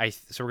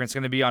 so it's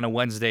going to be on a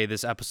Wednesday.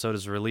 This episode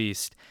is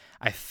released.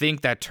 I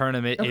think that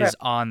tournament is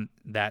on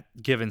that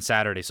given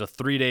Saturday, so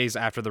 3 days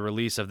after the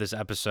release of this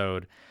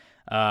episode.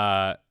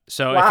 So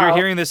if you're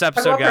hearing this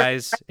episode,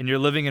 guys, and you're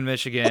living in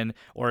Michigan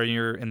or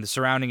you're in the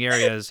surrounding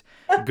areas,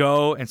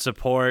 go and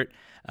support.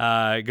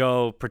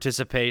 Go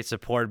participate,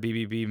 support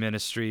BBB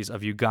Ministries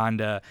of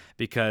Uganda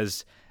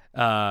because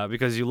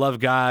you love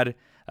God.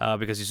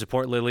 Because you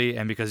support Lily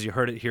and because you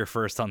heard it here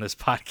first on this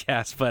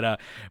podcast. But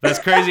that's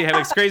crazy.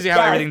 It's crazy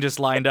how everything just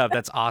lined up.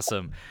 That's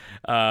awesome.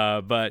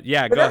 But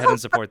yeah, go ahead and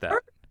support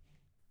that.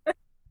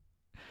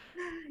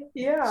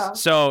 Yeah.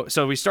 So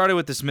we started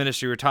with this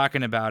ministry. We're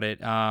talking about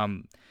it.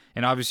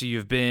 And obviously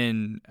you've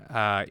been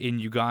in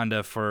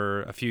Uganda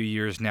for a few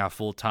years now,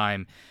 full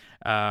time.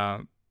 I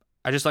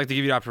just like to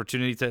give you the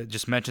opportunity to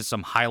just mention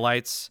some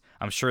highlights.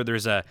 I'm sure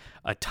there's a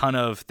ton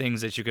of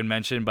things that you can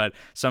mention, but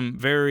some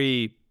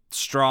very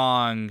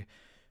strong,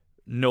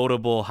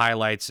 notable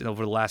highlights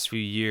over the last few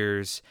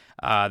years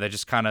that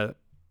just kind of,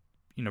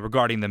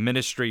 regarding the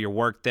ministry, your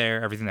work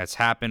there, everything that's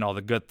happened, all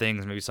the good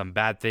things, maybe some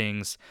bad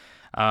things.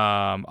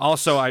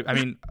 Also,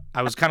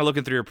 I was kind of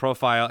looking through your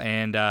profile,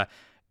 and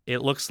it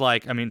looks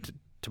like,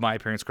 to my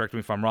appearance, correct me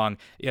if I'm wrong,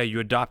 yeah, you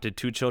adopted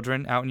 2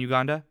 children out in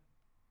Uganda?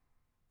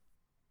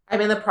 I'm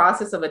in the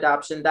process of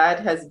adoption. That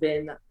has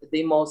been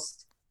the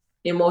most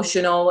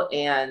emotional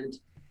and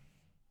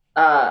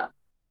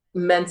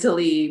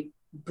mentally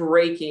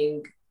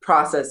breaking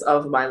process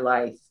of my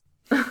life.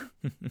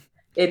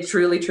 It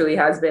truly, truly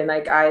has been.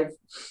 Like, I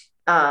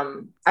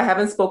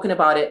haven't spoken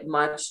about it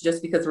much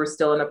just because we're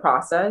still in the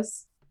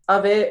process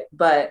of it.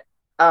 But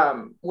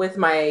with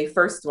my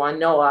first one,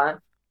 Noah,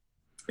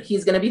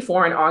 he's going to be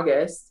 4 in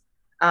August.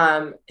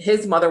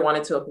 His mother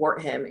wanted to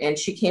abort him, and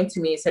she came to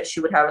me and said she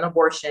would have an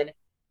abortion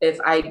if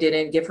I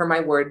didn't give her my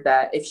word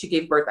that if she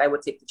gave birth, I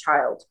would take the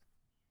child.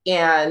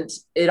 And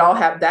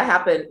that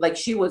happened, like,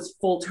 she was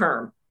full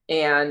term,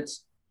 and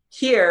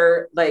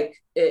here, like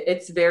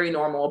it's very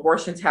normal.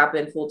 Abortions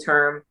happen full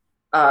term.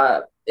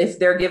 If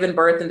they're given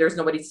birth and there's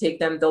nobody to take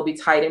them, they'll be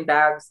tied in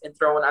bags and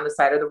thrown on the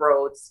side of the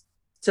roads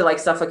to like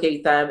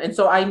suffocate them. And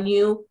so I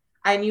knew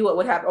what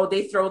would happen. Oh,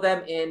 they throw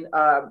them in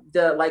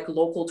the like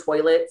local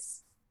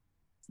toilets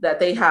that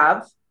they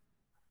have.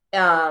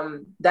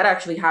 That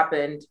actually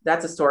happened.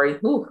 That's a story.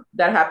 Ooh,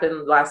 that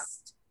happened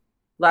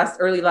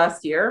early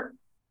last year.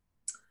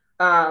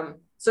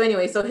 So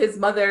anyway, so his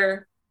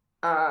mother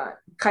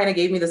kind of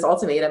gave me this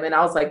ultimatum, and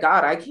I was like,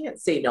 God, I can't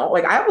say no.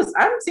 Like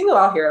I'm single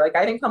out here. Like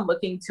I didn't come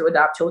looking to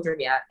adopt children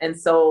yet. And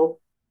so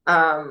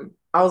I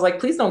was like,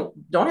 please don't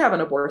have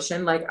an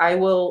abortion. Like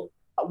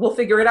we'll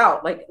figure it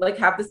out. Like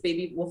have this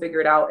baby, we'll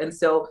figure it out. And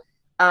so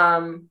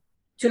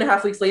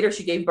 2.5 weeks later,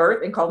 she gave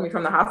birth and called me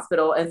from the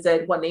hospital and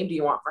said, what name do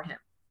you want for him?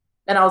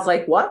 And I was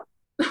like, what?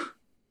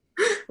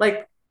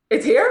 Like,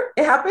 it's here?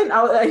 It happened?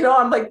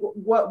 I'm like,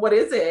 what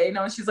is it?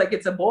 And she's like,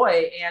 it's a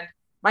boy. And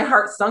my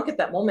heart sunk at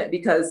that moment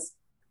because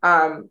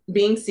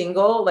being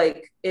single,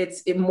 like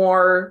it's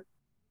more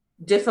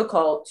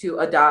difficult to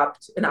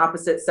adopt an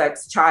opposite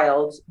sex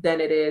child than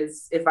it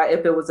is if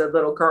it was a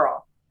little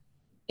girl.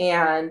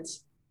 And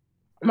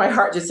my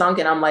heart just sunk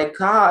and I'm like,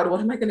 God, what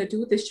am I going to do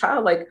with this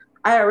child? Like,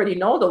 I already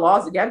know the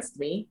law's against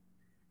me.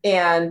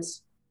 And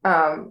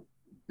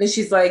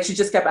she's like, she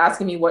just kept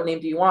asking me, what name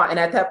do you want? And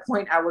at that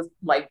point, I was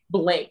like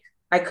blank.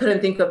 I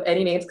couldn't think of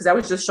any names because I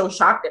was just so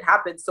shocked it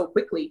happened so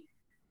quickly.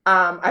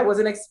 I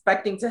wasn't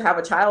expecting to have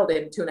a child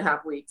in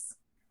 2.5 weeks.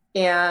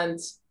 And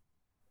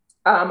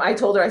I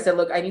told her, I said,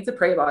 look, I need to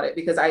pray about it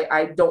because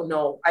I don't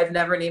know. I've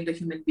never named a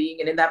human being.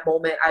 And in that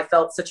moment, I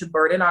felt such a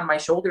burden on my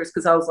shoulders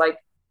because I was like,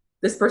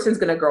 this person's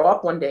going to grow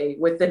up one day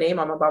with the name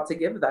I'm about to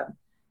give them.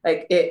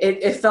 Like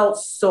it felt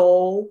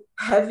so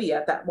heavy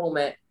at that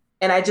moment.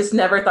 And I just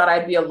never thought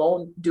I'd be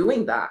alone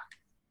doing that.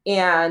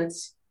 And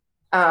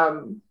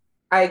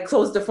I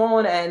closed the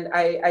phone and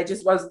I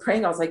just was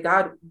praying. I was like,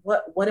 God,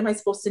 what am I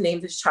supposed to name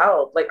this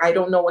child? Like, I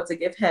don't know what to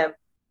give him.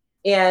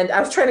 And I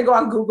was trying to go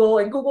on Google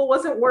and Google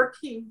wasn't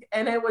working.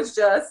 And it was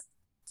just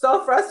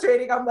so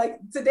frustrating. I'm like,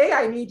 today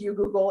I need you,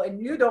 Google,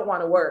 and you don't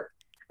want to work.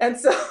 And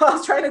so I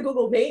was trying to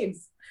Google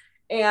names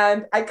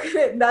and I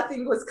couldn't,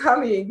 nothing was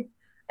coming.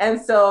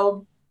 And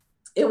so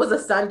it was a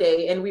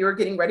Sunday and we were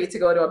getting ready to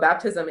go to a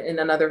baptism in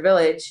another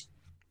village.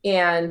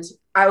 And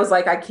I was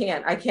like, I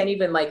can't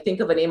even like think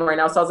of a name right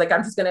now. So I was like,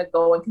 I'm just going to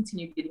go and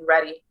continue getting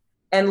ready.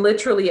 And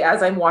literally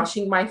as I'm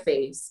washing my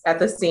face at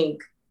the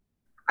sink,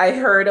 I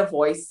heard a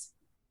voice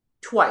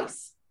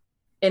twice.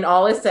 And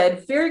all it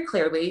said very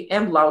clearly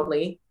and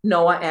loudly,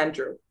 Noah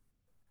Andrew.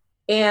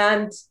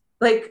 And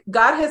like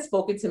God has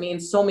spoken to me in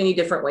so many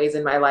different ways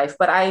in my life,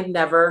 but I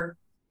never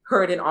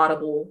heard an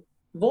audible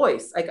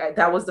voice. Like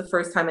that was the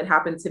first time it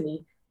happened to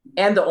me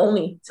and the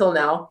only till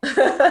now.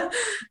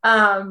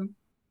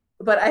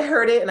 But I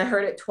heard it and I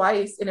heard it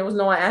twice and it was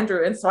Noah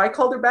Andrew. And so I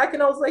called her back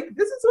and I was like,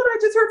 this is what I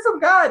just heard from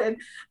God. And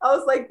I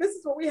was like, this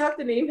is what we have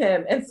to name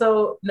him. And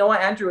so Noah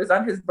Andrew is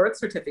on his birth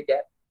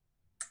certificate.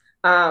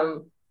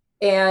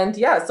 And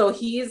yeah, so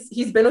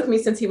he's been with me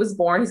since he was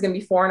born. He's going to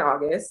be 4 in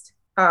August.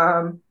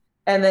 And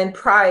then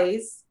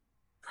Prize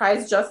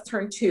just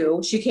turned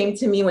 2. She came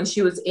to me when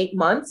she was 8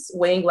 months,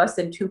 weighing less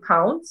than 2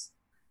 pounds,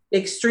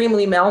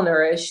 extremely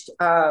malnourished.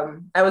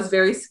 I was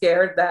very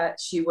scared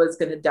that she was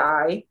going to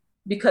die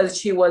because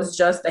she was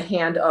just a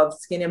hand of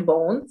skin and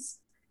bones.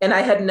 And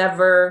I had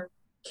never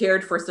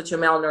cared for such a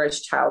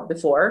malnourished child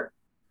before.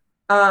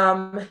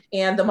 And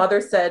the mother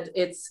said,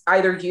 it's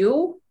either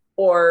you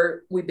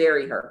or we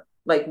bury her.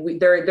 Like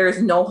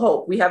there's no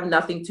hope. We have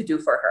nothing to do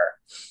for her.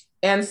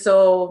 And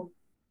so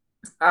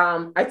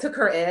I took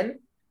her in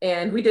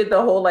and we did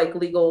the whole like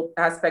legal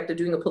aspect of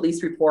doing a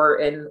police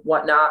report and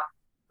whatnot.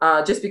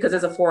 Just because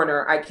as a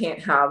foreigner, I can't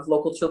have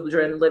local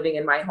children living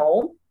in my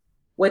home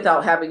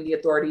without having the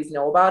authorities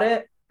know about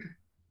it.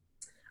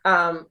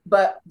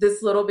 But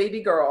this little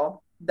baby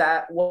girl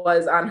that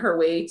was on her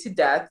way to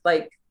death,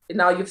 like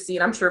now you've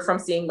seen, I'm sure from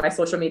seeing my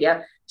social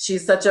media,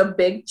 she's such a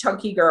big,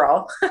 chunky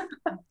girl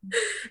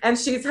and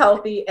she's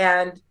healthy.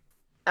 And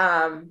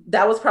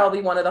that was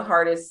probably one of the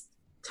hardest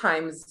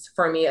times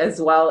for me as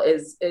well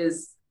is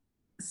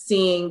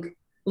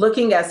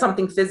looking at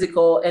something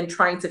physical and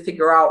trying to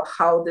figure out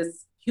how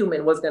this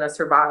human was going to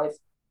survive.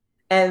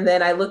 And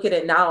then I look at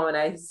it now and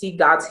I see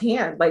God's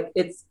hand, like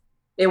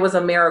it was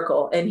a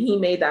miracle and he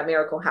made that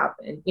miracle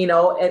happen,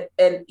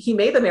 and he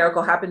made the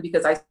miracle happen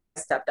because I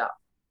stepped up,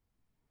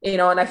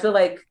 and I feel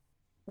like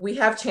we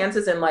have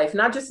chances in life,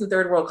 not just in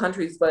third world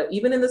countries, but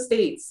even in the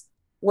States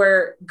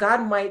where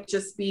God might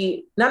just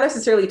be not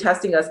necessarily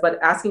testing us, but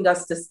asking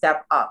us to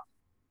step up,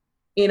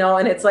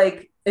 and it's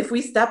like, if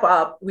we step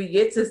up, we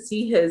get to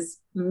see his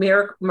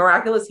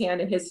miraculous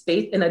hand and his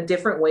faith in a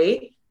different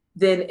way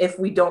than if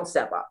we don't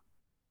step up.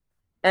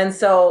 And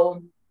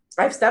so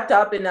I've stepped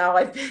up and now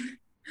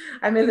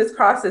I'm in this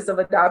process of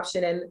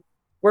adoption and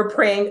we're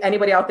praying.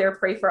 Anybody out there,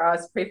 pray for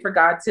us, pray for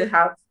God to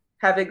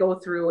have it go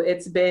through.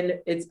 It's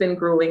been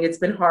grueling. It's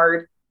been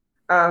hard.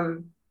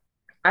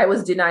 I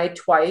was denied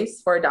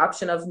twice for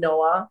adoption of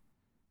Noah,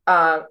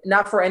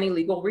 not for any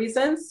legal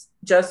reasons,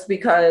 just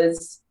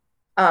because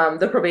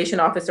the probation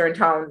officer in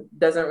town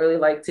doesn't really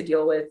like to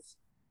deal with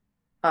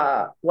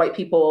white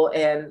people,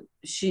 and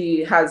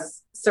she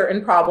has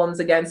certain problems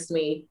against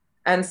me.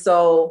 And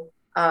so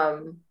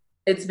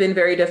it's been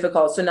very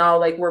difficult. So now,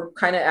 like, we're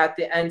kind of at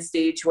the end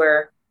stage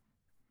where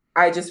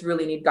I just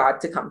really need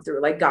God to come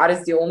through. Like, God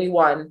is the only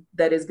one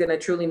that is going to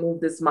truly move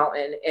this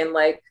mountain and,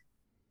 like,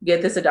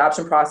 get this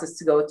adoption process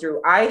to go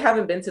through. I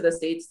haven't been to the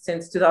States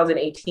since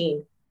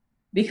 2018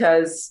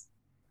 because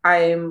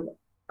I'm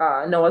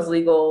Noah's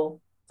legal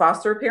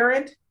foster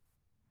parent.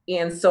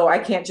 And so I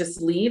can't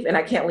just leave, and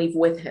I can't leave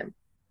with him.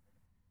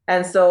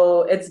 And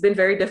so it's been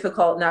very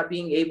difficult not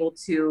being able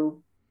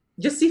to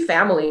just see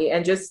family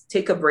and just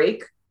take a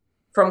break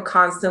from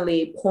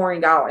constantly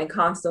pouring out and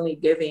constantly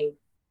giving,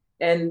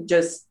 and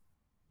just,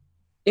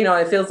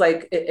 it feels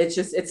like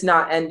it's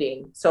not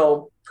ending.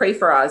 So pray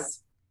for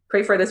us,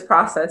 pray for this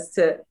process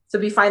to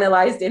be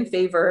finalized in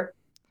favor.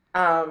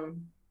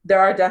 There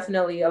are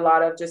definitely a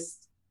lot of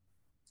just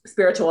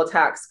spiritual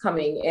attacks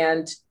coming,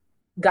 and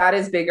God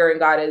is bigger and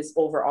God is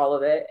over all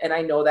of it. And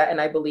I know that, and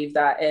I believe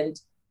that. And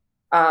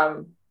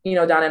Donna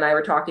and I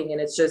were talking, and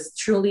it's just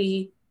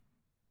truly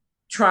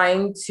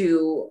trying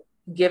to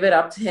give it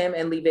up to him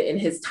and leave it in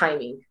his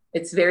timing.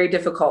 It's very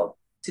difficult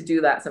to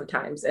do that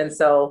sometimes. And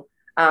so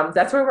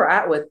that's where we're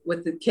at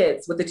with the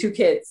kids, with the two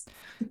kids.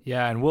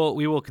 Yeah, and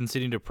we will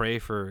continue to pray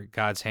for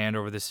God's hand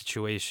over this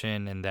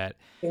situation, and that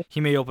He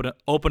may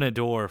open a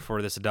door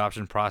for this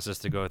adoption process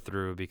to go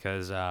through.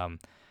 Because I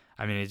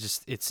mean,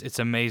 it's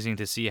amazing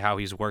to see how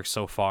He's worked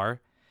so far,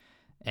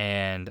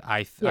 and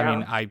I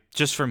mean, I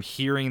just from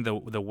hearing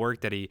the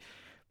work that he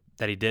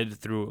did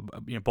through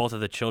both of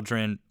the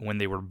children when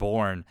they were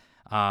born,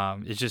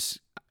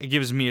 it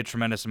gives me a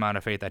tremendous amount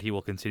of faith that He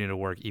will continue to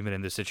work even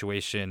in this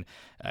situation,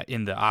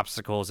 in the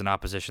obstacles and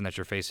opposition that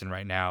you're facing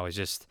right now. Is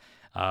just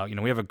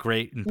we have a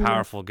great and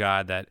powerful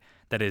God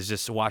that is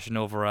just watching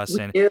over us,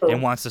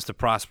 and wants us to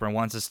prosper and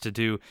wants us to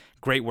do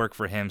great work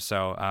for Him.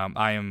 So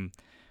I am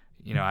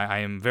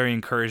very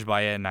encouraged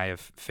by it, and I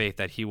have faith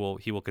that He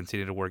will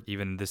continue to work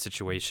even in this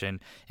situation,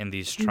 in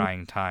these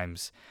trying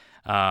times.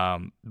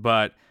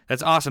 But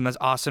that's awesome. That's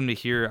awesome to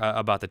hear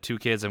about the two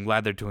kids. I'm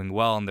glad they're doing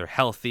well and they're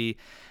healthy.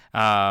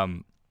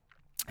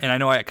 And I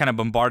know I kind of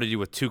bombarded you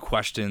with two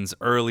questions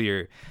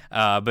earlier,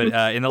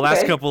 but in the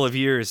last couple of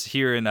years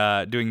here in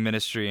doing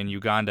ministry in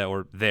Uganda,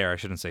 or there, I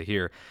shouldn't say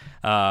here,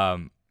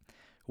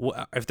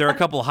 if there are a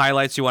couple of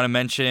highlights you want to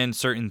mention,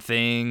 certain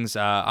things,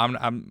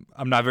 I'm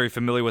not very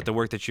familiar with the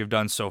work that you've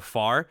done so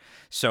far.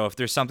 So if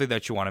there's something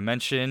that you want to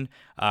mention,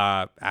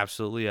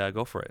 absolutely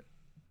go for it.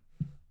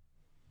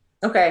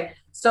 Okay,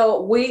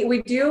 so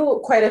we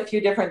do quite a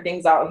few different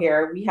things out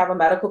here. We have a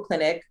medical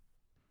clinic.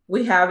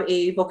 We have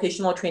a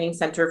vocational training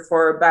center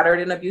for battered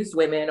and abused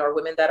women, or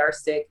women that are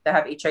sick, that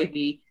have HIV.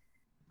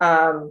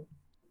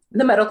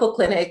 The medical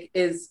clinic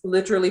is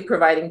literally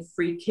providing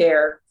free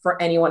care for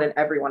anyone and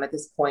everyone at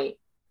this point.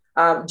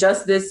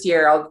 Just this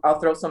year, I'll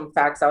throw some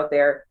facts out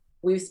there.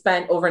 We've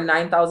spent over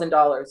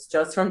 $9,000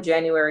 just from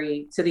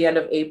January to the end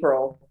of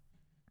April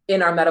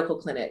in our medical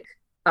clinic.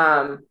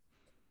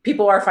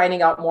 People are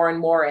finding out more and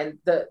more, and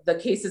the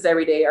cases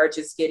every day are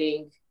just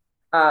getting,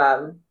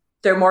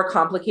 they're more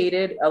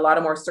complicated, a lot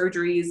of more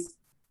surgeries.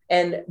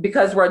 And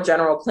because we're a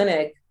general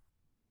clinic,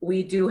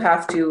 we do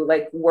have to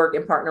work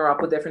and partner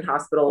up with different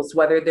hospitals,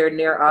 whether they're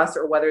near us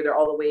or whether they're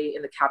all the way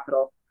in the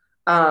capital.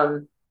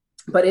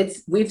 But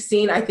we've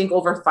seen, I think,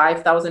 over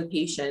 5,000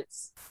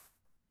 patients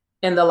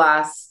in the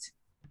last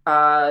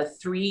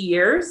 3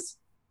 years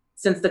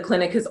since the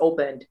clinic has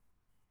opened.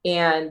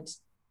 And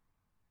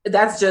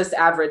that's just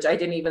average. I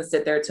didn't even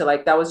sit there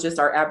to that was just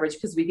our average,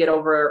 because we get a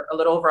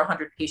little over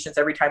 100 patients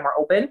every time we're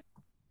open.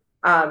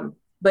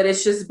 But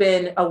it's just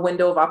been a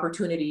window of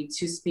opportunity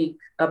to speak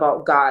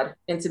about God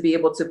and to be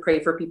able to pray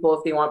for people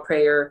if they want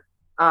prayer,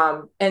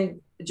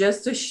 and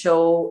just to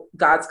show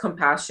God's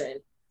compassion.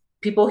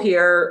 People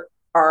here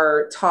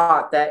are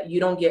taught that you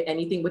don't get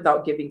anything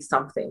without giving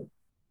something.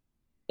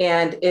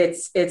 And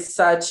it's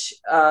such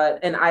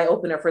an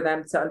eye-opener for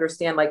them to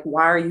understand,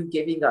 why are you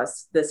giving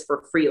us this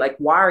for free?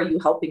 Why are you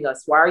helping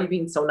us? Why are you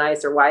being so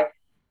nice? Or why?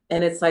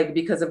 And it's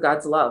because of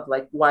God's love.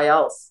 Why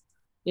else?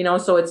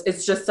 So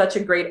it's just such a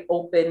great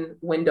open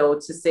window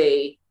to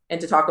say and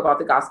to talk about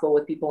the gospel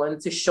with people,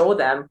 and to show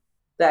them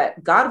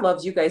that God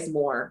loves you guys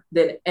more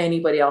than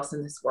anybody else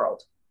in this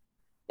world.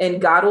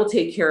 And God will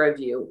take care of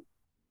you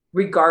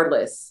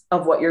regardless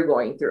of what you're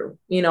going through,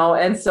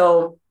 And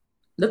so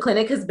the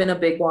clinic has been a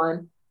big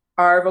one.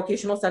 Our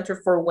vocational center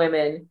for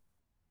women,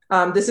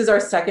 this is our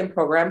second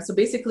program. So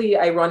basically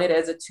I run it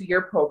as a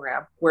 2-year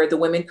program where the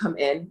women come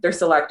in, they're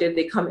selected,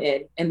 they come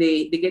in, and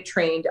they get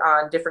trained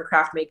on different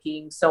craft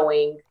making,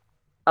 sewing,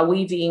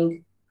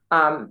 weaving,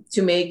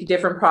 to make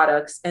different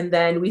products. And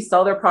then we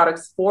sell their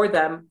products for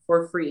them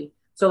for free.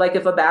 So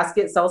if a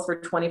basket sells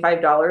for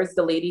 $25,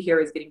 the lady here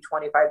is getting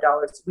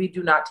 $25. We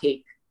do not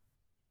take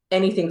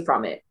anything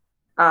from it.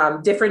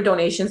 Different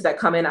donations that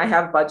come in, I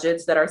have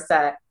budgets that are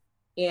set,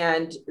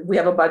 and we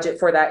have a budget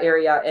for that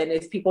area. And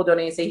if people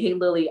donate and say, hey,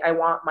 Lily, I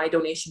want my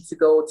donation to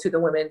go to the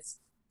women's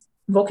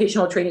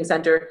vocational training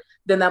center,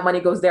 then that money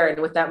goes there.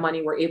 And with that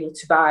money, we're able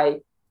to buy,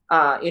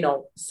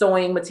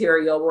 sewing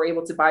material. We're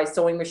able to buy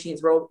sewing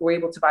machines. We're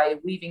able to buy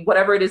weaving,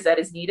 whatever it is that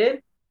is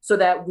needed, so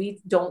that we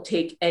don't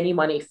take any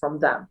money from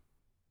them.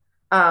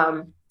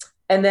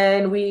 And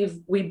then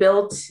we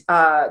built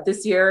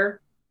this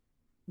year,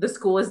 the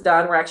school is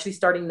done. We're actually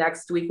starting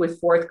next week with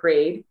fourth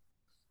grade.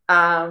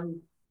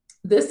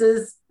 This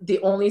is the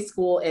only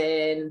school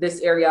in this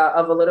area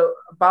of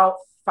about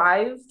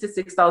 5,000 to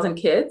 6,000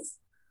 kids.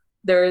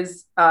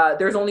 There's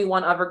only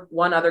one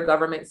other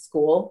government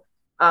school,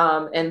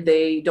 and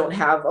they don't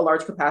have a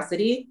large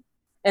capacity.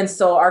 And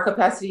so our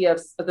capacity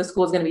of the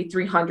school is going to be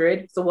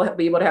 300. So we'll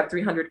be able to have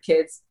 300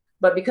 kids.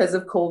 But because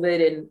of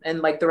COVID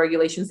and like the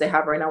regulations they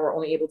have right now, we're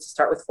only able to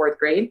start with fourth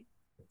grade.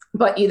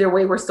 But either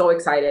way, we're so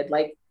excited.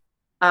 Like,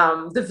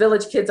 the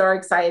village kids are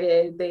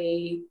excited.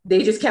 They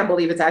just can't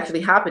believe it's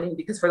actually happening,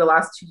 because for the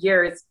last 2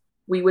 years,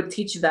 we would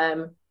teach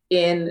them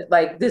in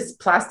like this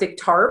plastic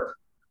tarp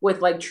with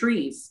like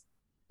trees,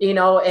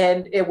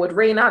 and it would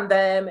rain on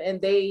them, and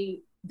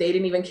they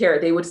didn't even care.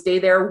 They would stay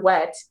there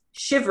wet,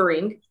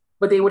 shivering,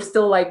 but they would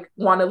still like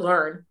want to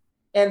learn.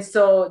 And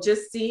so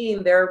just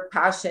seeing their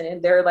passion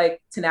and their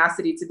like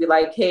tenacity to be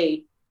like,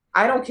 hey,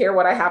 I don't care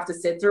what I have to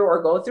sit through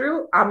or go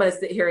through. I'm going to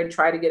sit here and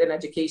try to get an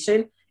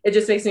education. It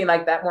just makes me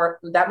like that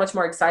much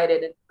more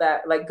excited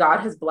that like God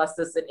has blessed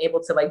us and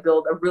able to like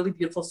build a really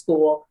beautiful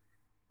school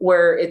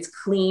where it's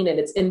clean and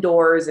it's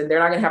indoors, and they're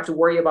not going to have to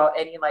worry about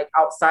any like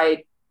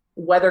outside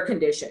weather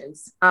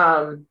conditions.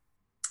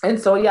 And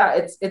so,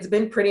 yeah, it's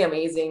been pretty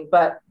amazing,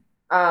 but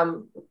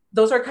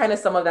those are kind of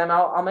some of them.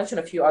 I'll mention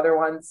a few other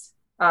ones,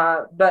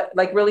 but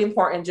like really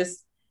important,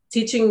 just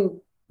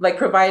teaching, like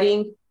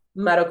providing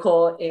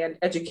medical and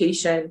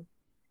education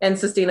and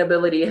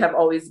sustainability have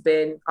always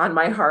been on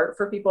my heart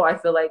for people. I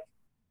feel like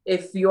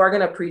if you are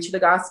going to preach the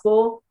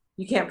gospel,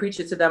 you can't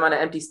preach it to them on an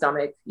empty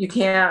stomach. You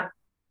can't,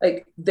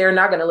 like, they're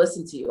not going to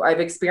listen to you.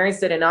 I've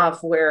experienced it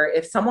enough where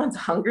if someone's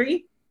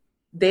hungry,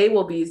 they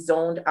will be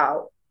zoned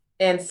out.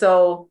 And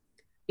so,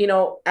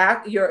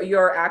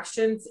 your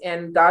actions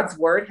and God's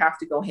word have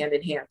to go hand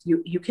in hand.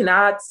 You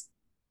cannot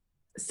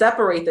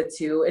separate the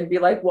two and be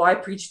like, well, I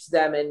preached to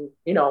them and,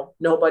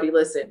 nobody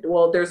listened.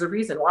 Well, there's a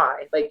reason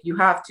why. Like, you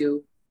have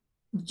to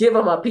give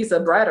them a piece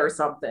of bread or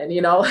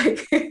something,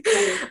 like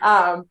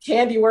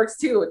candy works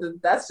too.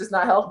 That's just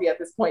not healthy at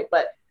this point.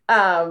 But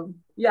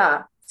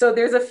yeah, so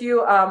there's a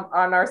few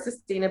on our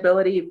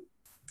sustainability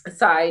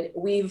side.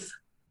 We've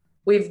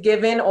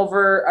given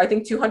over, I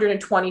think,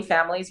 220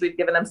 families. We've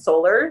given them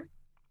solar.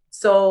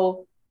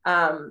 So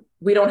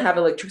we don't have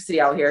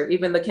electricity out here.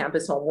 Even the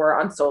campus home, we're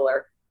on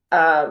solar.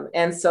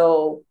 And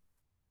so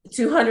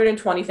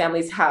 220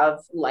 families have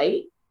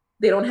light.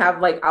 They don't have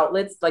like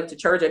outlets like to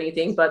charge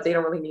anything, but they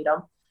don't really need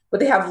them.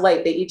 But they have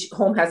light. Each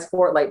home has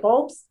 4 light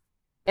bulbs.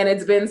 And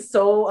it's been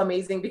so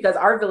amazing because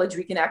our village,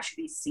 we can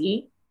actually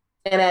see.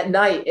 And at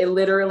night, it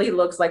literally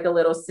looks like a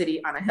little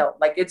city on a hill.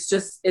 Like, it's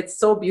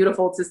so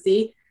beautiful to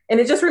see.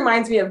 And it just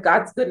reminds me of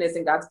God's goodness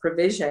and God's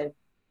provision.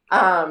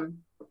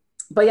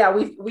 But yeah,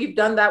 we've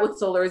done that with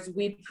solars.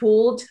 We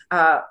pooled,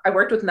 I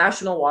worked with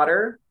National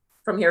Water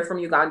from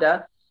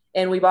Uganda,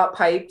 and we bought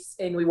pipes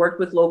and we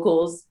worked with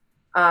locals.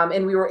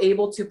 And we were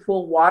able to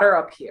pull water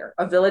up here,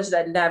 a village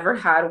that never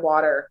had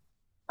water.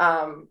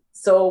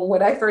 So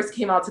when I first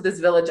came out to this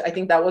village, I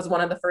think that was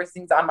one of the first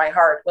things on my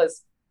heart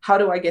was, how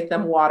do I get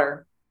them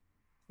water?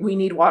 We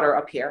need water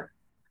up here.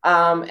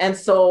 And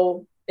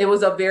so it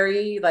was a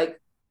very like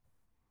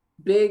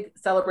big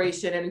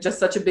celebration and just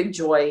such a big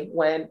joy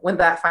when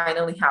that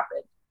finally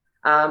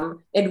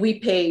happened. And we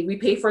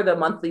pay for the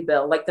monthly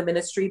bill, like the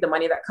ministry, the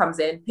money that comes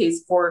in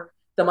pays for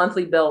the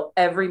monthly bill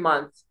every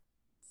month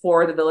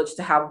for the village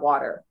to have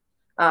water.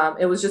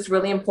 It was just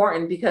really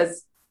important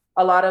because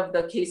a lot of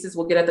the cases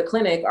we'll get at the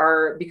clinic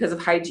are because of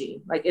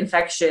hygiene, like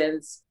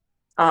infections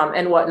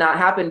and whatnot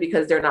happen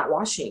because they're not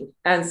washing.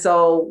 And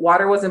so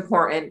water was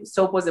important,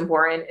 soap was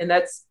important, and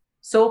that's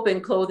soap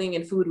and clothing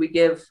and food we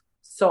give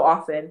so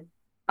often.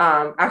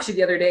 Actually,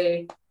 the other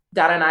day,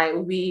 Dad and I,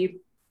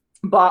 we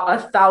bought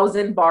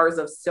 1,000 bars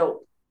of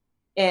soap.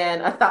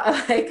 And I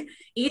thought like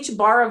each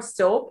bar of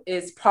soap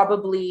is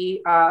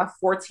probably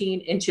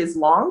 14 inches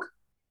long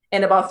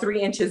and about 3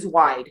 inches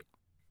wide.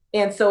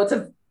 And so it's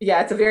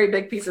a very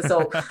big piece of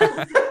soap.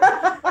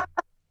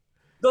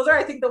 Those are,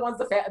 I think, the ones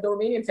the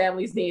Romanian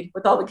families need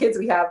with all the kids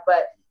we have.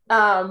 But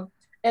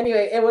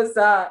anyway, it was,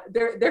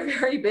 they're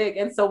very big.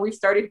 And so we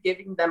started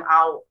giving them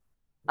out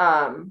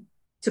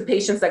to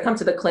patients that come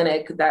to the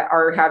clinic that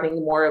are having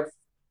more of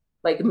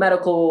like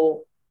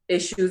medical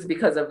issues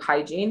because of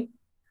hygiene.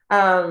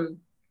 The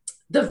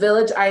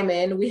village I'm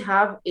in, we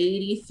have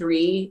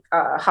 83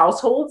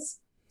 households.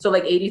 So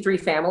like 83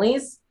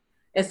 families.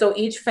 And so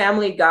each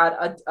family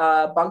got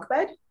a bunk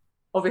bed.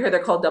 Over here,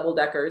 they're called double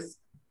deckers.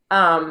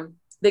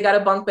 They got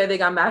a bunk bed, they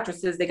got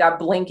mattresses, they got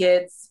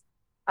blankets.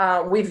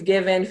 We've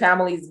given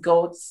families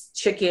goats,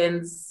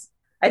 chickens.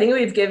 I think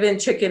we've given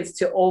chickens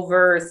to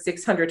over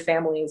 600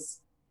 families,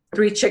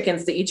 3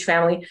 chickens to each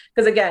family.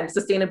 Because again,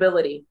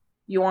 sustainability.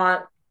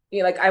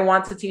 I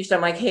want to teach them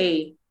like,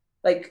 hey,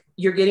 like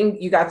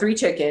you got 3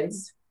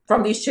 chickens.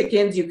 From these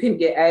chickens, you can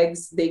get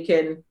eggs. They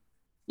can,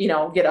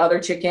 get other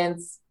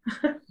chickens.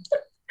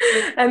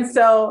 And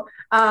so,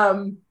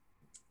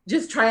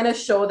 just trying to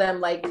show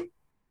them like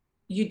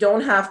you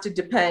don't have to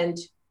depend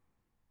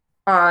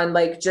on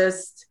like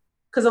just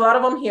because a lot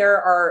of them here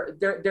are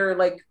they're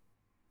like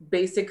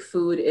basic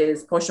food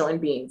is posho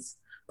and beans.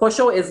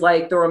 Posho is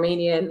like the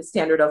Romanian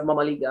standard of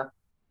mamaliga.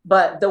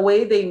 But the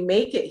way they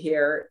make it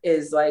here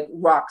is like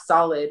rock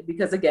solid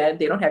because again,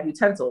 they don't have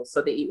utensils,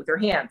 so they eat with their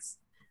hands.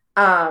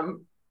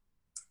 Um,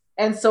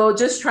 and so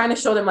just trying to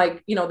show them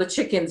like, the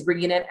chickens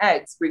bringing in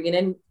eggs, bringing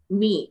in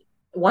meat.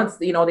 Once,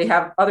 they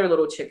have other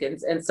little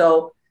chickens. And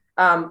so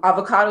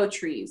avocado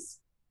trees.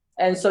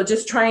 And so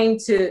just trying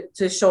to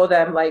show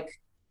them like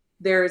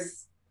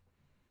there's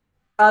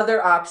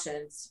other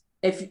options.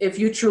 If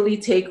you truly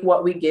take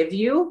what we give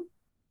you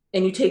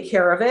and you take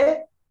care of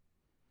it,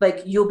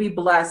 like you'll be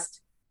blessed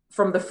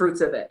from the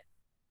fruits of it.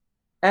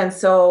 And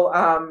so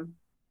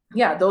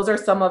yeah, those are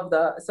some of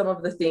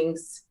the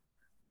things.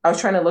 I was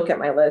trying to look at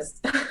my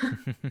list.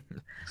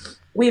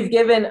 We've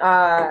given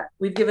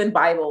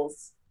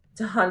Bibles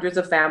to hundreds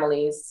of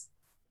families.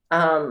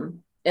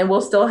 And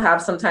we'll still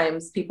have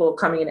sometimes people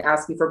coming and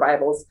asking for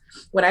Bibles.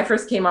 When I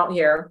first came out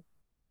here,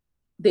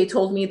 they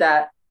told me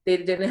that they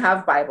didn't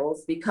have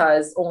Bibles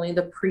because only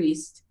the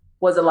priest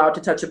was allowed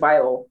to touch a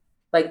Bible.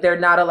 Like they're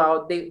not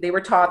allowed, they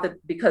were taught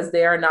that because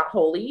they are not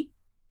holy,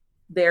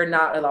 they're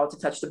not allowed to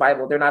touch the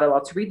Bible. They're not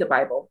allowed to read the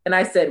Bible. And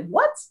I said,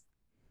 what?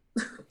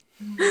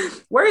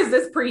 Where is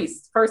this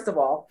priest, first of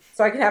all,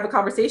 so I can have a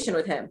conversation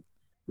with him?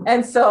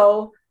 And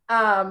so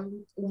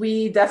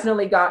we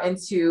definitely got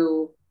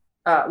into,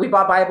 we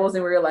bought Bibles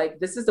and we were like,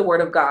 this is the word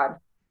of God.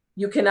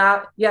 You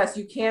can't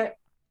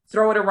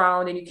throw it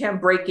around and you can't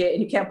break it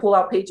and you can't pull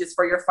out pages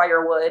for your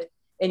firewood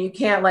and you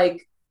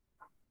can't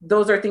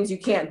those are things you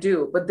can't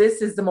do, but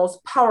this is the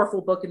most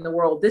powerful book in the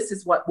world. This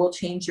is what will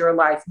change your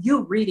life.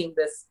 You reading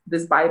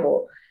this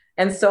Bible.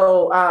 And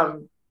so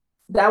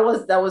that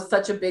was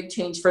such a big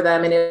change for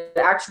them. And it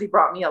actually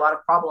brought me a lot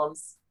of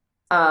problems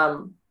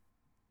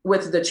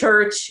with the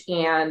church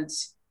and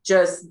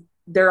just,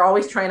 they're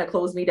always trying to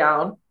close me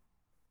down.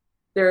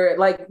 They're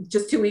like,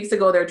 just 2 weeks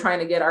ago, they're trying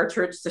to get our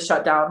church to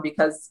shut down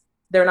because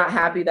they're not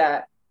happy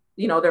that,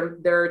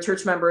 their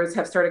church members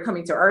have started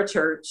coming to our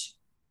church.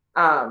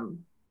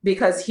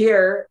 Because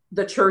here,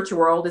 the church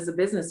world is a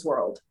business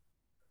world.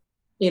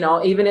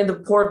 Even in the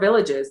poor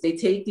villages, they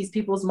take these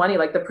people's money.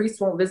 Like the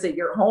priest won't visit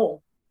your home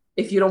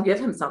if you don't give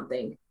him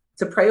something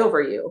to pray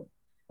over you.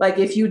 Like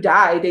if you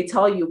die, they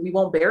tell you we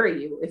won't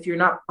bury you if you're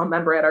not a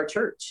member at our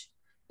church.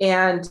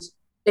 And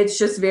it's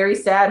just very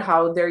sad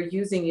how they're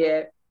using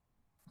it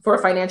for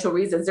financial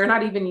reasons. They're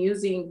not even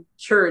using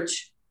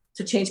church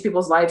to change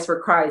people's lives for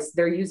Christ.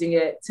 They're using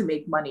it to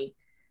make money.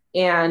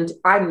 And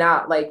I'm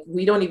not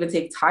we don't even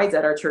take tithes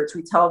at our church.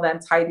 We tell them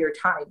tithe your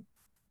time,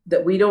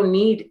 that we don't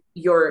need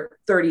your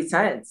 30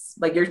 cents.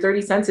 Like your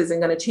 30 cents isn't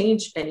going to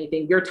change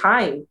anything. Your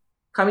time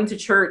coming to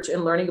church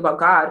and learning about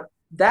God,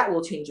 that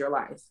will change your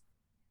life.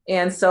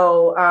 And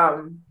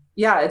so,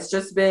 yeah, it's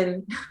just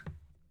been,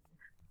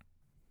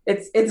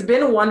 it's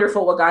been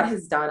wonderful what God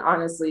has done.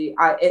 Honestly,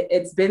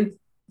 it's been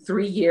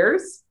 3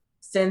 years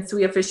since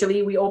we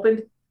officially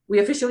opened. We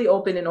officially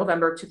opened in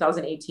November of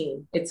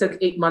 2018. It took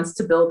 8 months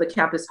to build the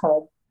campus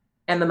home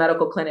and the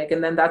medical clinic.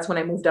 And then that's when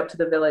I moved up to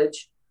the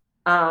village.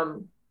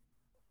 And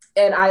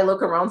I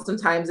look around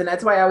sometimes, and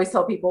that's why I always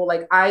tell people,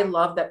 I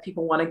love that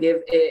people want to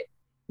give. It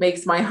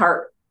makes my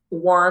heart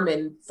warm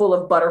and full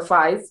of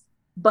butterflies.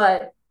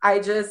 But I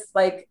just,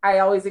 I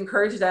always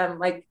encourage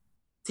them,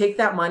 take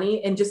that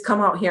money and just come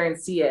out here and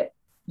see it.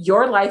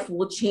 Your life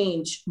will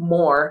change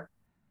more.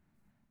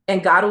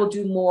 And God will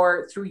do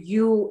more through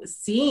you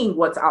seeing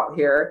what's out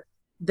here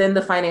than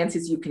the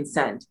finances you can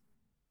send.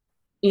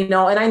 And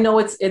I know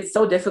it's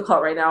so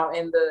difficult right now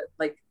in the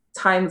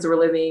times we're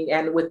living,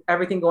 and with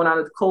everything going on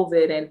with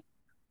COVID and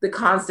the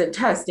constant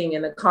testing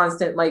and the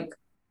constant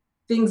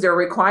things they're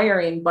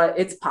requiring, but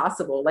it's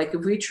possible. If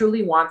we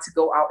truly want to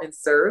go out and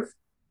serve,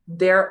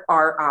 there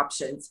are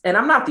options. And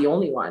I'm not the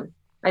only one.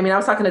 I mean, I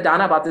was talking to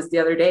Donna about this the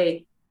other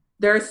day.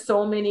 There are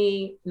so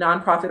many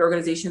nonprofit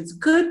organizations,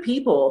 good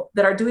people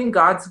that are doing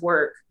God's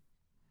work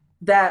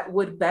that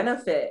would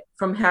benefit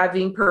from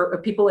having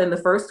people in the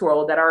first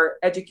world that are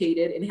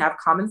educated and have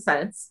common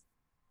sense,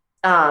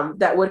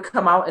 that would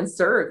come out and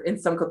serve in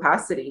some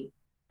capacity.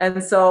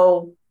 And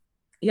so,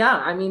 yeah,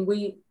 I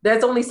mean,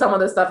 that's only some of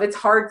the stuff. It's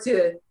hard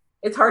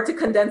to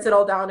condense it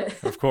all down.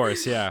 Of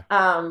course. Yeah.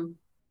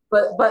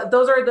 But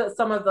those are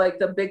some of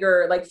the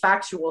bigger,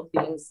 factual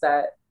things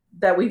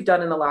that we've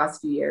done in the last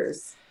few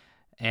years.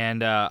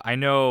 And I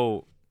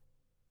know,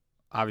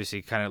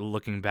 obviously, kind of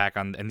looking back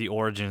on and the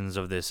origins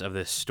of this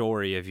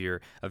story of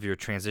your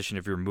transition,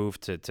 of your move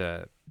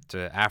to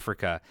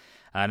Africa,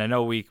 and I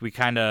know we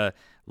kind of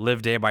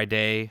live day by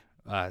day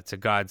to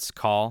God's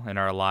call in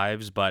our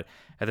lives, but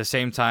at the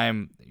same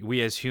time,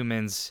 we as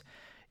humans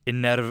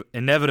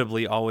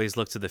inevitably always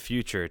look to the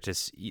future to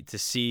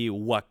see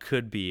what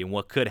could be and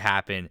what could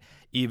happen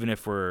even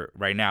if we're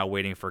right now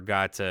waiting for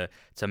God to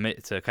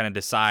kind of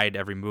decide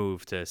every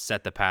move to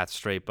set the path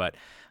straight. But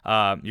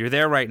you're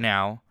there right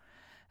now.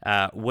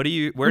 Where do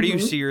you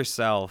see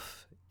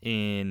yourself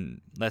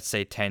in, let's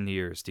say, 10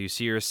 years? Do you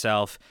see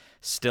yourself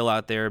still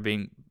out there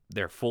being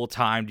there full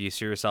time? Do you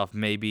see yourself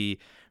maybe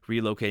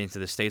relocating to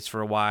the States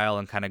for a while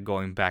and kind of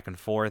going back and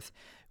forth?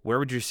 Where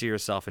would you see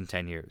yourself in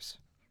 10 years?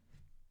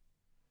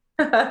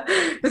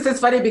 This is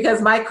funny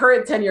because my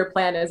current 10-year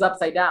plan is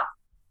upside down.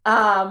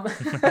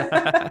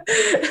 The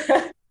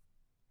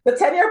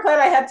 10-year plan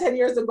I had 10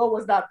 years ago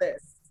was not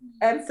this.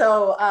 And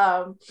so,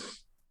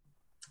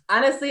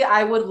 honestly,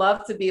 I would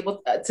love to be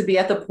able to be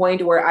at the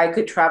point where I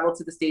could travel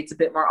to the States a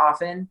bit more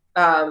often.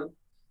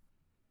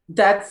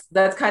 That's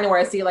kind of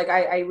where I see, like,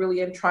 I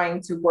really am trying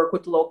to work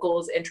with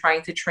locals and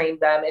trying to train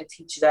them and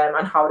teach them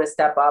on how to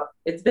step up.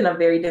 It's been a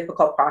very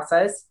difficult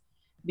process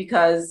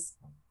because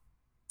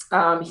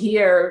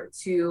here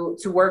to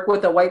work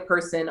with a white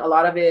person, a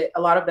lot of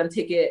them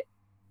take it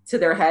to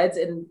their heads,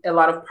 and a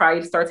lot of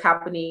pride starts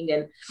happening.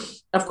 And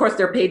of course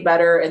they're paid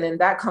better. And then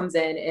that comes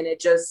in, and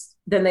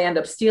then they end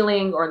up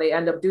stealing, or they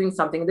end up doing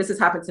something. This has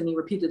happened to me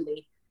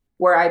repeatedly,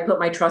 where I put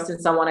my trust in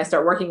someone, I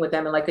start working with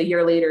them, and like a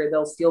year later,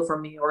 they'll steal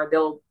from me, or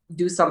they'll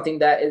do something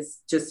that is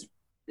just,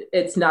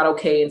 it's not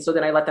okay. And so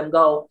then I let them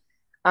go.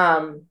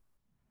 But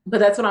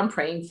that's what I'm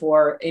praying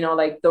for,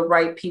 like the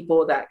right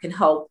people that can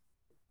help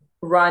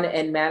run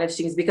and manage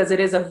things, because it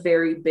is a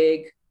very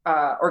big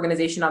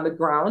organization on the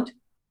ground.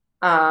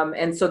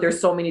 And so there's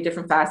so many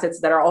different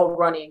facets that are all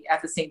running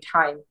at the same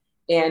time,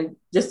 and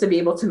just to be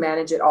able to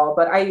manage it all.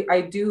 But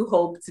I do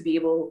hope to be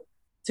able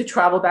to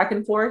travel back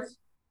and forth.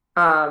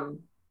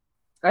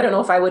 I don't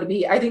know if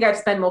I think I've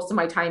spent most of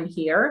my time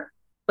here,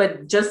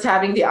 but just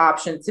having the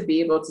option to be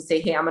able to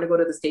say, hey, I'm going to go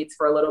to the States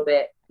for a little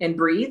bit and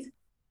breathe,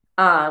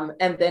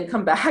 and then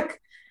come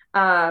back.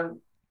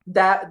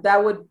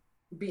 That would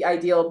be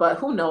ideal, but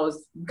who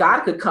knows?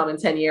 God could come in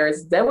 10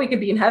 years, then we could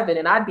be in heaven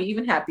and I'd be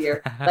even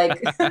happier. Like,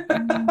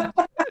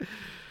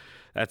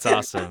 That's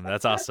awesome.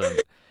 That's awesome.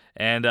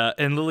 And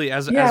Lily,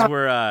 as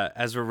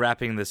we're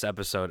wrapping this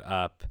episode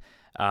up,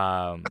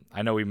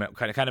 I know we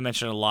kind of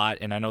mentioned a lot,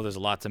 and I know there's a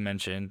lot to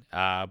mention,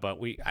 but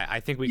I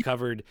think we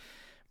covered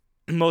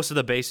most of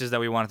the bases that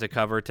we wanted to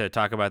cover to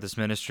talk about this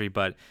ministry.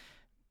 But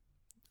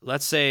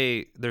let's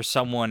say there's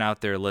someone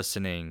out there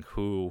listening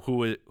who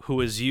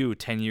was you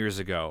 10 years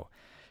ago,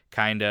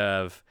 kind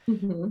of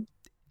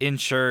in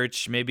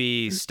church,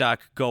 maybe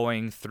stuck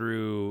going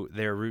through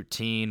their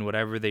routine,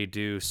 whatever they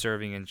do,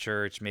 serving in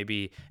church,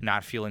 maybe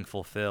not feeling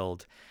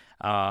fulfilled.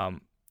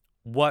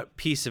 What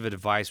piece of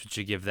advice would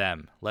you give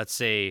them? Let's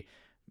say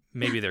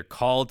maybe they're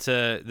called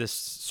to this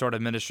sort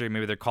of ministry,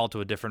 maybe they're called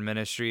to a different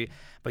ministry,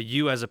 but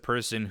you as a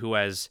person who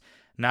has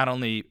not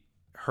only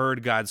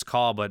heard God's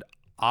call, but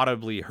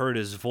audibly heard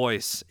his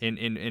voice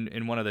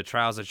in one of the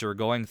trials that you were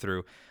going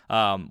through,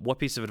 what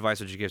piece of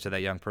advice would you give to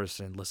that young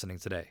person listening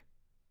today?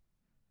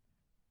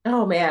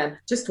 oh man,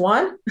 just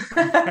one.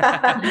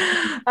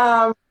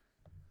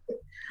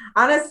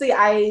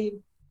 Honestly,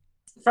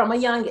 from a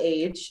young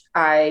age,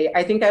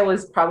 I think I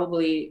was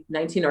probably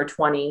 19 or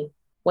 20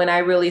 when I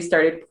really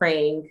started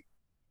praying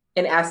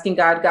and asking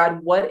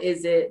God, what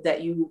is it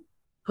that you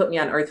put me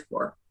on earth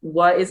for?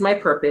 What is my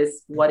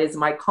purpose? What is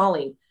my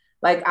calling?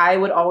 Like, I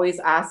would always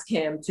ask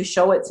him to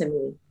show it to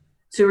me,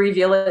 to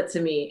reveal it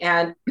to me.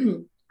 And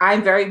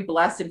I'm very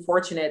blessed and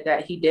fortunate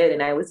that he did.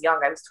 And I was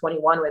young. I was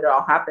 21 when it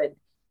all happened.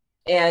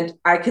 And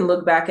I can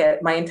look back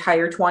at my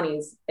entire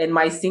 20s and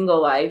my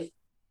single life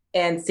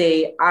and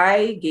say,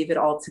 I gave it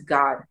all to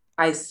God.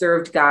 I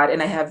served God,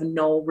 and I have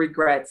no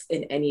regrets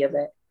in any of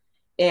it.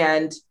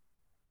 And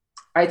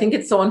I think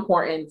it's so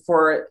important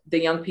for the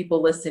young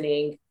people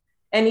listening,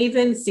 and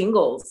even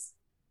singles,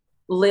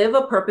 live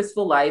a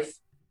purposeful life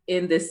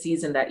in this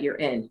season that you're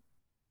in.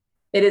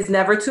 It is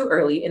never too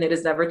early, and it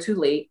is never too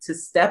late to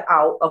step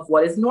out of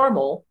what is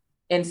normal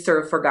and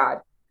serve for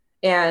God.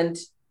 And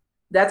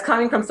that's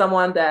coming from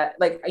someone that,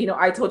 like,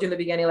 I told you in the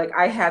beginning, like,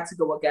 I had to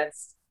go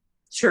against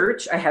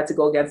church. I had to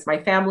go against my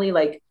family,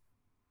 like,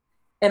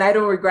 and I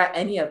don't regret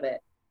any of it,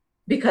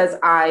 because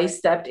I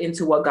stepped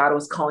into what God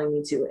was calling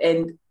me to.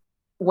 And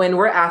when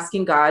we're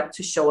asking God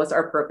to show us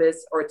our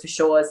purpose or to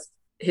show us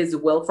his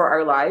will for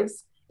our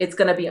lives, it's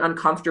going to be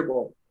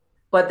uncomfortable.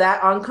 But that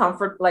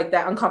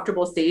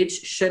uncomfortable stage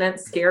shouldn't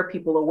scare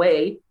people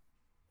away,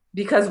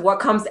 because what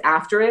comes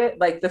after it,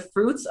 like the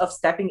fruits of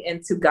stepping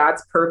into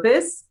God's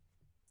purpose,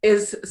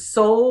 is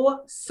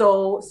so,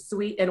 so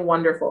sweet and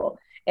wonderful.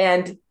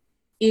 And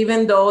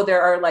even though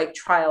there are like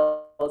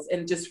trials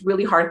and just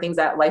really hard things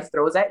that life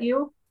throws at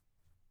you,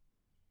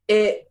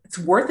 it's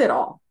worth it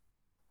all.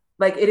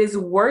 Like, it is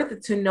worth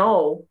it to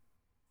know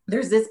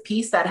there's this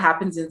peace that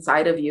happens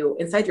inside of you,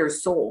 inside your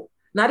soul,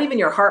 not even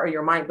your heart or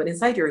your mind, but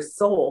inside your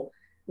soul,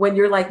 when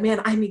you're like,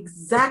 man, I'm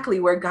exactly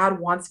where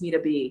God wants me to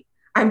be.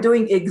 I'm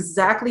doing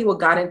exactly what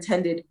God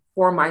intended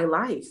for my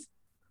life.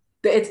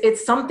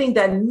 It's something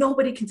that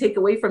nobody can take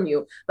away from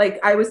you. Like,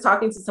 I was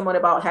talking to someone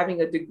about having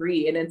a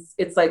degree, and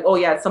it's like, oh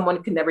yeah,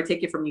 someone can never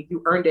take it from you.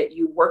 You earned it.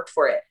 You worked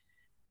for it.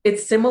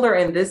 It's similar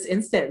in this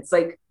instance.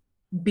 Like,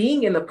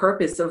 being in the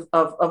purpose of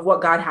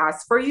what God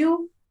has for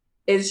you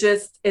is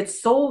just,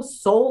 it's so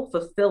soul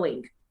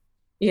fulfilling,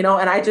 you know?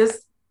 And I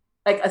just,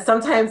 like,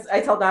 sometimes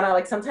I tell Donna,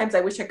 like, sometimes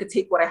I wish I could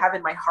take what I have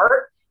in my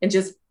heart and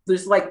just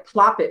like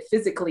plop it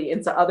physically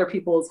into other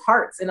people's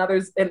hearts and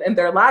others and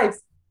their lives,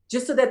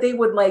 just so that they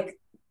would like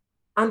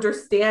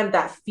understand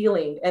that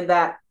feeling and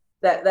that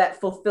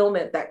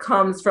fulfillment that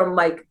comes from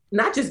like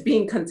not just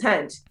being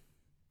content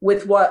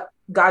with what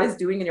God is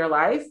doing in your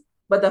life,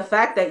 but the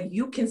fact that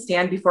you can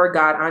stand before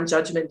God on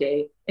judgment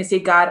day and say,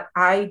 God,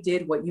 I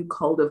did what you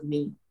called of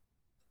me.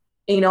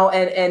 You know,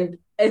 and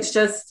it's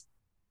just,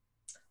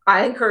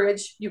 I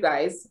encourage you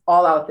guys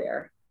all out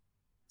there,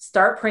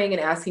 start praying and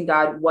asking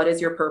God, what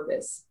is your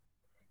purpose?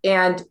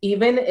 And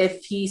even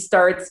if he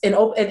starts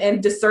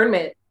and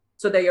discernment,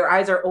 so that your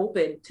eyes are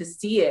open to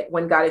see it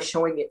when God is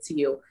showing it to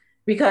you,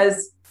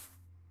 because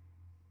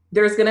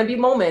there's going to be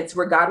moments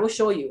where God will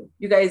show you,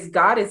 you guys,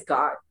 God is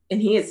God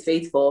and he is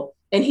faithful.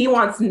 And he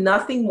wants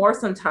nothing more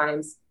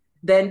sometimes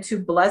than to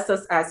bless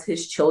us as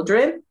his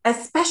children,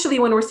 especially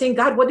when we're saying,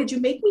 God, what did you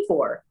make me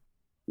for?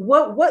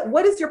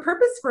 What is your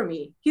purpose for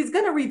me? He's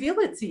going to reveal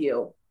it to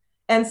you.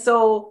 And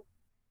so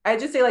I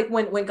just say, like,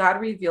 when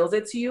God reveals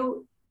it to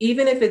you,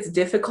 even if it's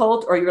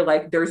difficult or you're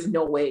like, there's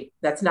no way,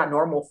 that's not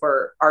normal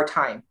for our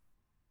time,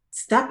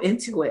 step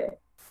into it.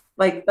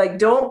 Like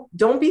don't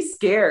be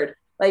scared.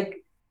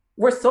 Like,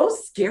 we're so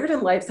scared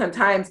in life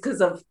sometimes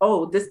because of,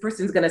 oh, this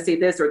person's going to say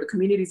this or the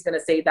community's going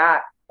to say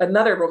that.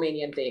 Another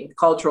Romanian thing,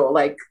 cultural,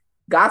 like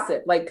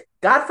gossip, like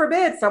God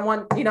forbid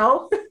someone, you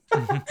know,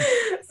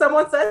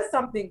 someone says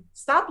something.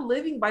 Stop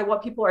living by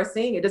what people are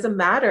saying. It doesn't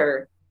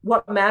matter.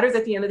 What matters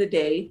at the end of the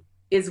day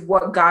is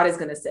what God is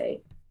going to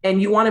say. And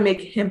you want to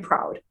make him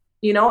proud,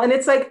 you know? And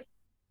it's like,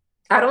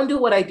 I don't do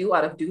what I do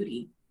out of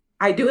duty.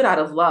 I do it out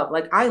of love.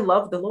 Like, I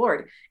love the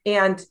Lord,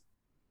 and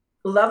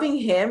loving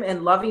him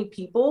and loving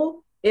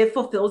people, it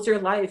fulfills your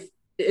life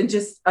in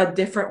just a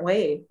different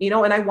way, you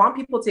know? And I want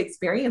people to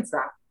experience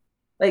that.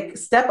 Like,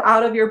 step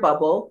out of your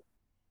bubble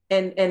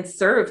and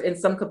serve in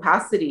some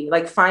capacity.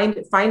 Like, find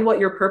what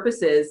your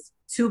purpose is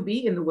to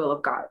be in the will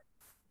of God.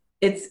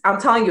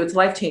 I'm telling you, it's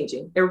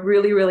life-changing. It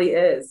really, really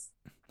is.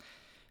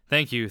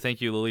 Thank you,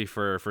 Lily,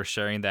 for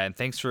sharing that, and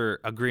thanks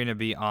for agreeing to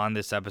be on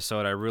this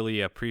episode. I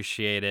really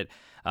appreciate it.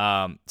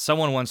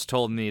 Someone once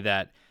told me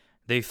that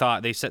they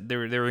said they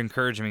were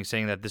encouraging me,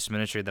 saying that this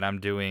ministry that I'm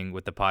doing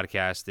with the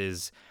podcast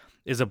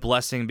is a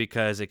blessing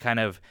because it kind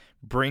of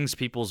brings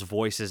people's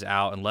voices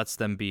out and lets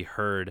them be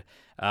heard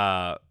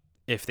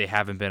if they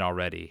haven't been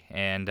already.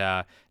 And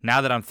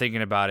now that I'm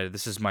thinking about it,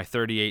 this is my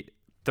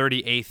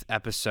 38th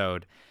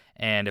episode,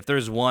 and if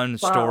there's one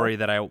story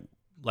that I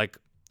like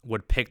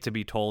would pick to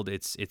be told,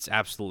 it's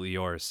absolutely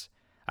yours.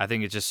 I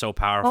think it's just so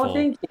powerful. Oh,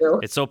 thank you.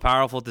 It's so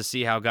powerful to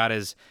see how God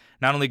has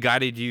not only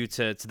guided you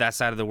to that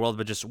side of the world,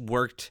 but just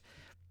worked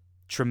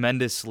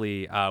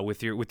tremendously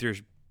with your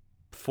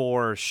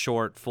 4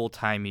 short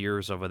full-time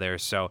years over there.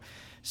 So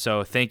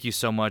thank you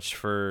so much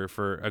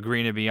for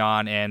agreeing to be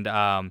on.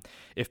 And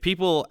if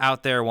people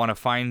out there want to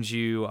find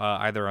you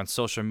either on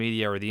social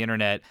media or the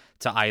internet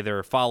to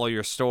either follow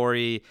your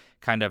story,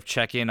 kind of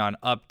check in on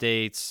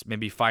updates,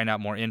 maybe find out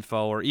more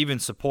info, or even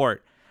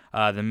support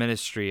the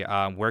ministry,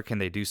 where can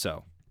they do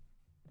so?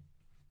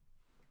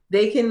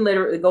 They can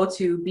literally go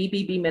to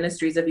BBB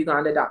Ministries of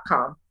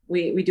Uganda.com.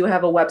 We do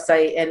have a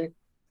website, and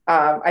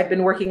I've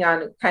been working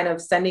on kind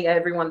of sending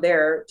everyone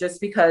there, just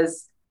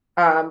because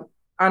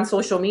on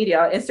social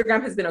media,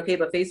 Instagram has been okay,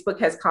 but Facebook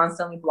has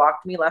constantly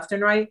blocked me left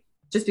and right,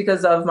 just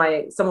because of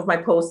some of my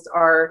posts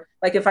are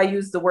like, if I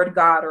use the word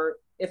God, or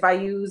if I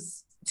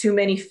use too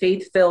many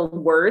faith-filled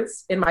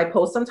words in my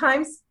post,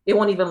 sometimes it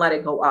won't even let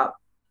it go up.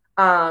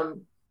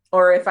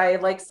 Or if I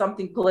like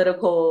something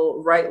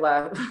political, right,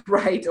 left,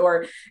 right,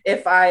 or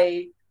if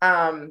I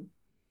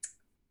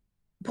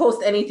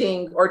post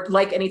anything or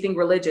like anything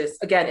religious,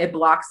 again, it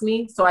blocks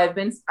me. So I've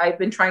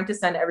been trying to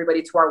send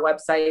everybody to our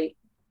website.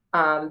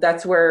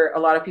 That's where a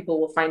lot of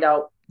people will find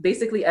out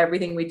basically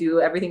everything we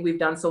do, everything we've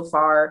done so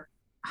far,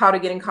 how to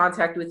get in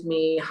contact with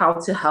me, how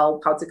to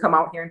help, how to come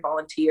out here and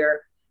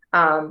volunteer.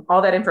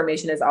 All that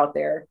information is out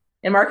there.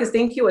 And Marcus,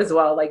 thank you as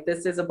well. Like,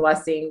 this is a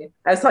blessing.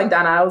 I was telling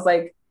Donna, I was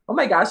like, oh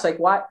my gosh, like,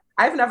 what?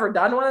 I've never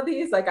done one of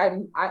these. Like,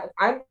 I'm not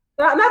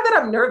that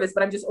I'm nervous,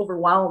 but I'm just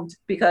overwhelmed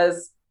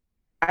because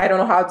I don't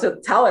know how to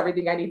tell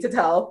everything I need to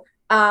tell.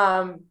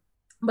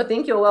 But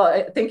thank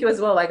you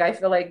as well. Like, I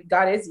feel like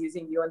God is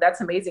using you, and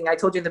that's amazing. I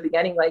told you in the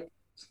beginning, like,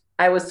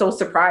 I was so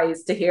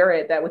surprised to hear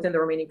it, that within the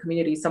Romanian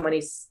community,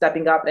 somebody's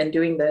stepping up and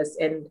doing this,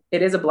 and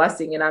it is a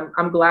blessing. And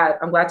I'm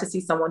glad to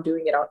see someone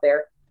doing it out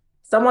there.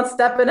 Someone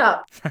stepping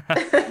up.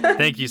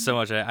 Thank you so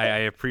much. I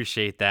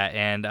appreciate that.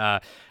 And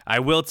I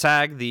will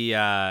tag the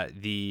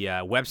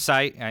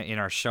website in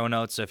our show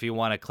notes. So if you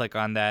want to click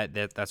on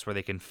that's where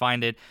they can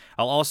find it.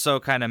 I'll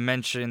also kind of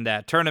mention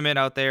that tournament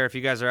out there. If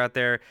you guys are out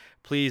there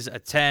please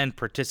attend,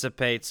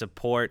 participate,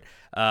 support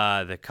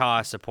the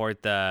cause,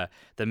 support the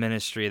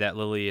ministry that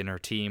Lily and her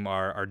team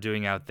are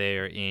doing out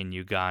there in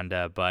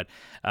Uganda. But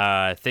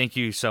thank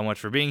you so much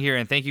for being here,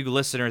 and thank you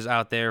listeners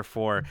out there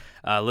for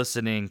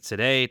listening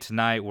today,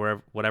 tonight,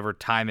 whatever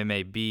time it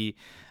may be.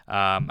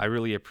 I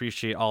really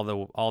appreciate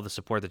all the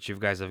support that you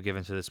guys have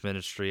given to this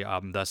ministry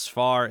thus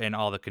far, and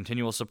all the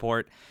continual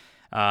support.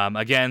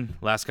 Again,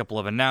 last couple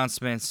of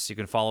announcements. You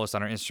can follow us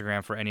on our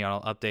Instagram for any and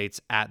all updates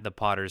at The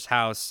Potter's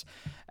House,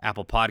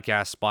 Apple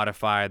Podcasts,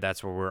 Spotify.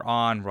 That's where we're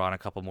on. We're on a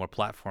couple more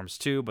platforms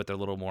too, but they're a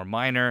little more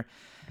minor.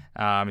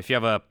 If you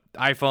have an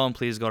iPhone,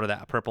 please go to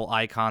that purple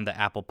icon, the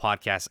Apple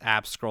Podcast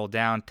app, scroll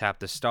down, tap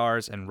the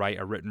stars, and write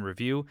a written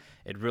review.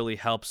 It really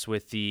helps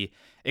with the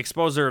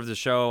exposure of the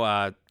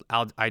show.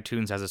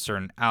 iTunes has a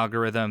certain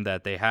algorithm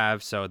that they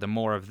have, so the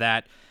more of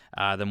that,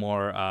 the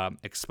more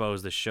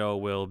exposed the show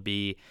will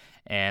be.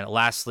 And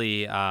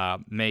lastly,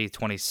 May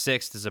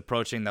 26th is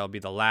approaching. That will be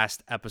the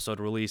last episode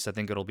release. I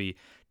think it'll be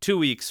 2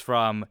 weeks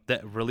from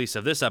the release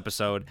of this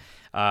episode.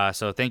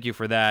 So thank you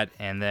for that.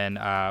 And then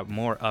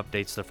more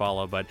updates to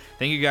follow. But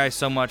thank you guys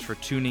so much for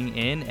tuning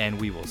in, and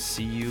we will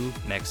see you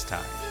next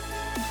time.